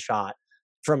to miss a shot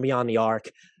from beyond the arc.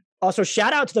 Also,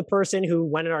 shout out to the person who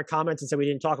went in our comments and said we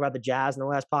didn't talk about the Jazz in the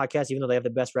last podcast, even though they have the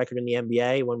best record in the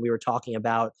NBA when we were talking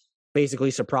about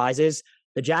basically surprises.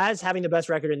 The Jazz having the best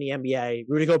record in the NBA,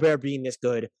 Rudy Gobert being this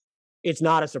good, it's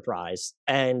not a surprise.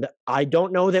 And I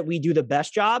don't know that we do the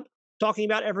best job talking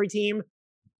about every team.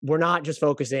 We're not just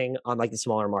focusing on like the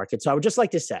smaller markets. So I would just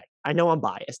like to say, I know I'm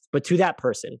biased, but to that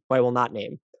person who I will not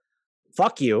name,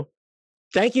 fuck you.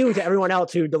 Thank you to everyone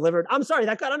else who delivered. I'm sorry,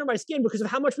 that got under my skin because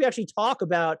of how much we actually talk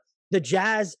about the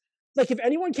Jazz. Like if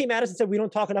anyone came at us and said we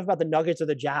don't talk enough about the Nuggets or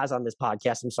the Jazz on this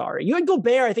podcast, I'm sorry. You had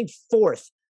Gobert, I think,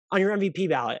 4th on your MVP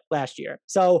ballot last year.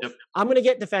 So yep. I'm going to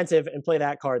get defensive and play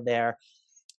that card there.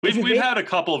 We've had a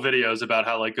couple of videos about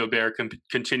how like Gobert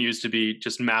continues to be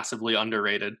just massively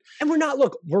underrated. And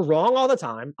we're wrong all the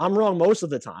time. I'm wrong most of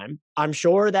the time. I'm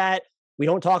sure that we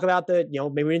don't talk about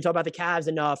maybe we didn't talk about the Cavs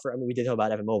enough, or we did talk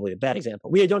about Evan Mobley, a bad example.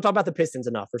 We don't talk about the Pistons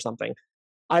enough or something.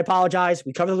 I apologize.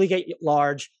 We cover the league at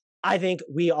large. I think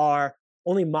we are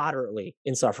only moderately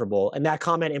insufferable. And that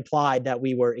comment implied that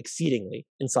we were exceedingly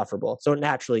insufferable. So it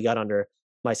naturally got under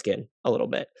my skin a little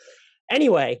bit.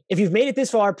 Anyway, if you've made it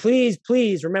this far, please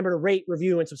remember to rate,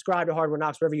 review, and subscribe to Hardwood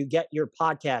Knocks wherever you get your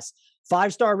podcasts.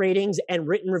 5-star ratings and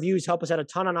written reviews help us out a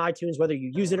ton on iTunes, whether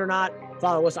you use it or not.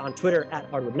 Follow us on Twitter at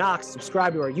Hardwood Knocks.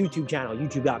 Subscribe to our YouTube channel,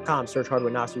 youtube.com. Search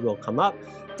Hardwood Knocks, we will come up.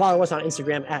 Follow us on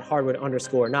Instagram at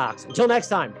Hardwood_Knocks. Until next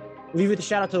time, we'll leave you with a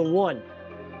shout out to the one,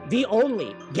 the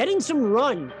only, getting some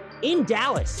run in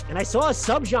Dallas. And I saw a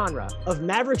subgenre of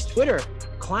Mavericks Twitter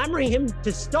clamoring him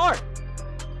to start.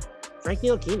 Frank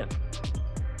Ntilikina.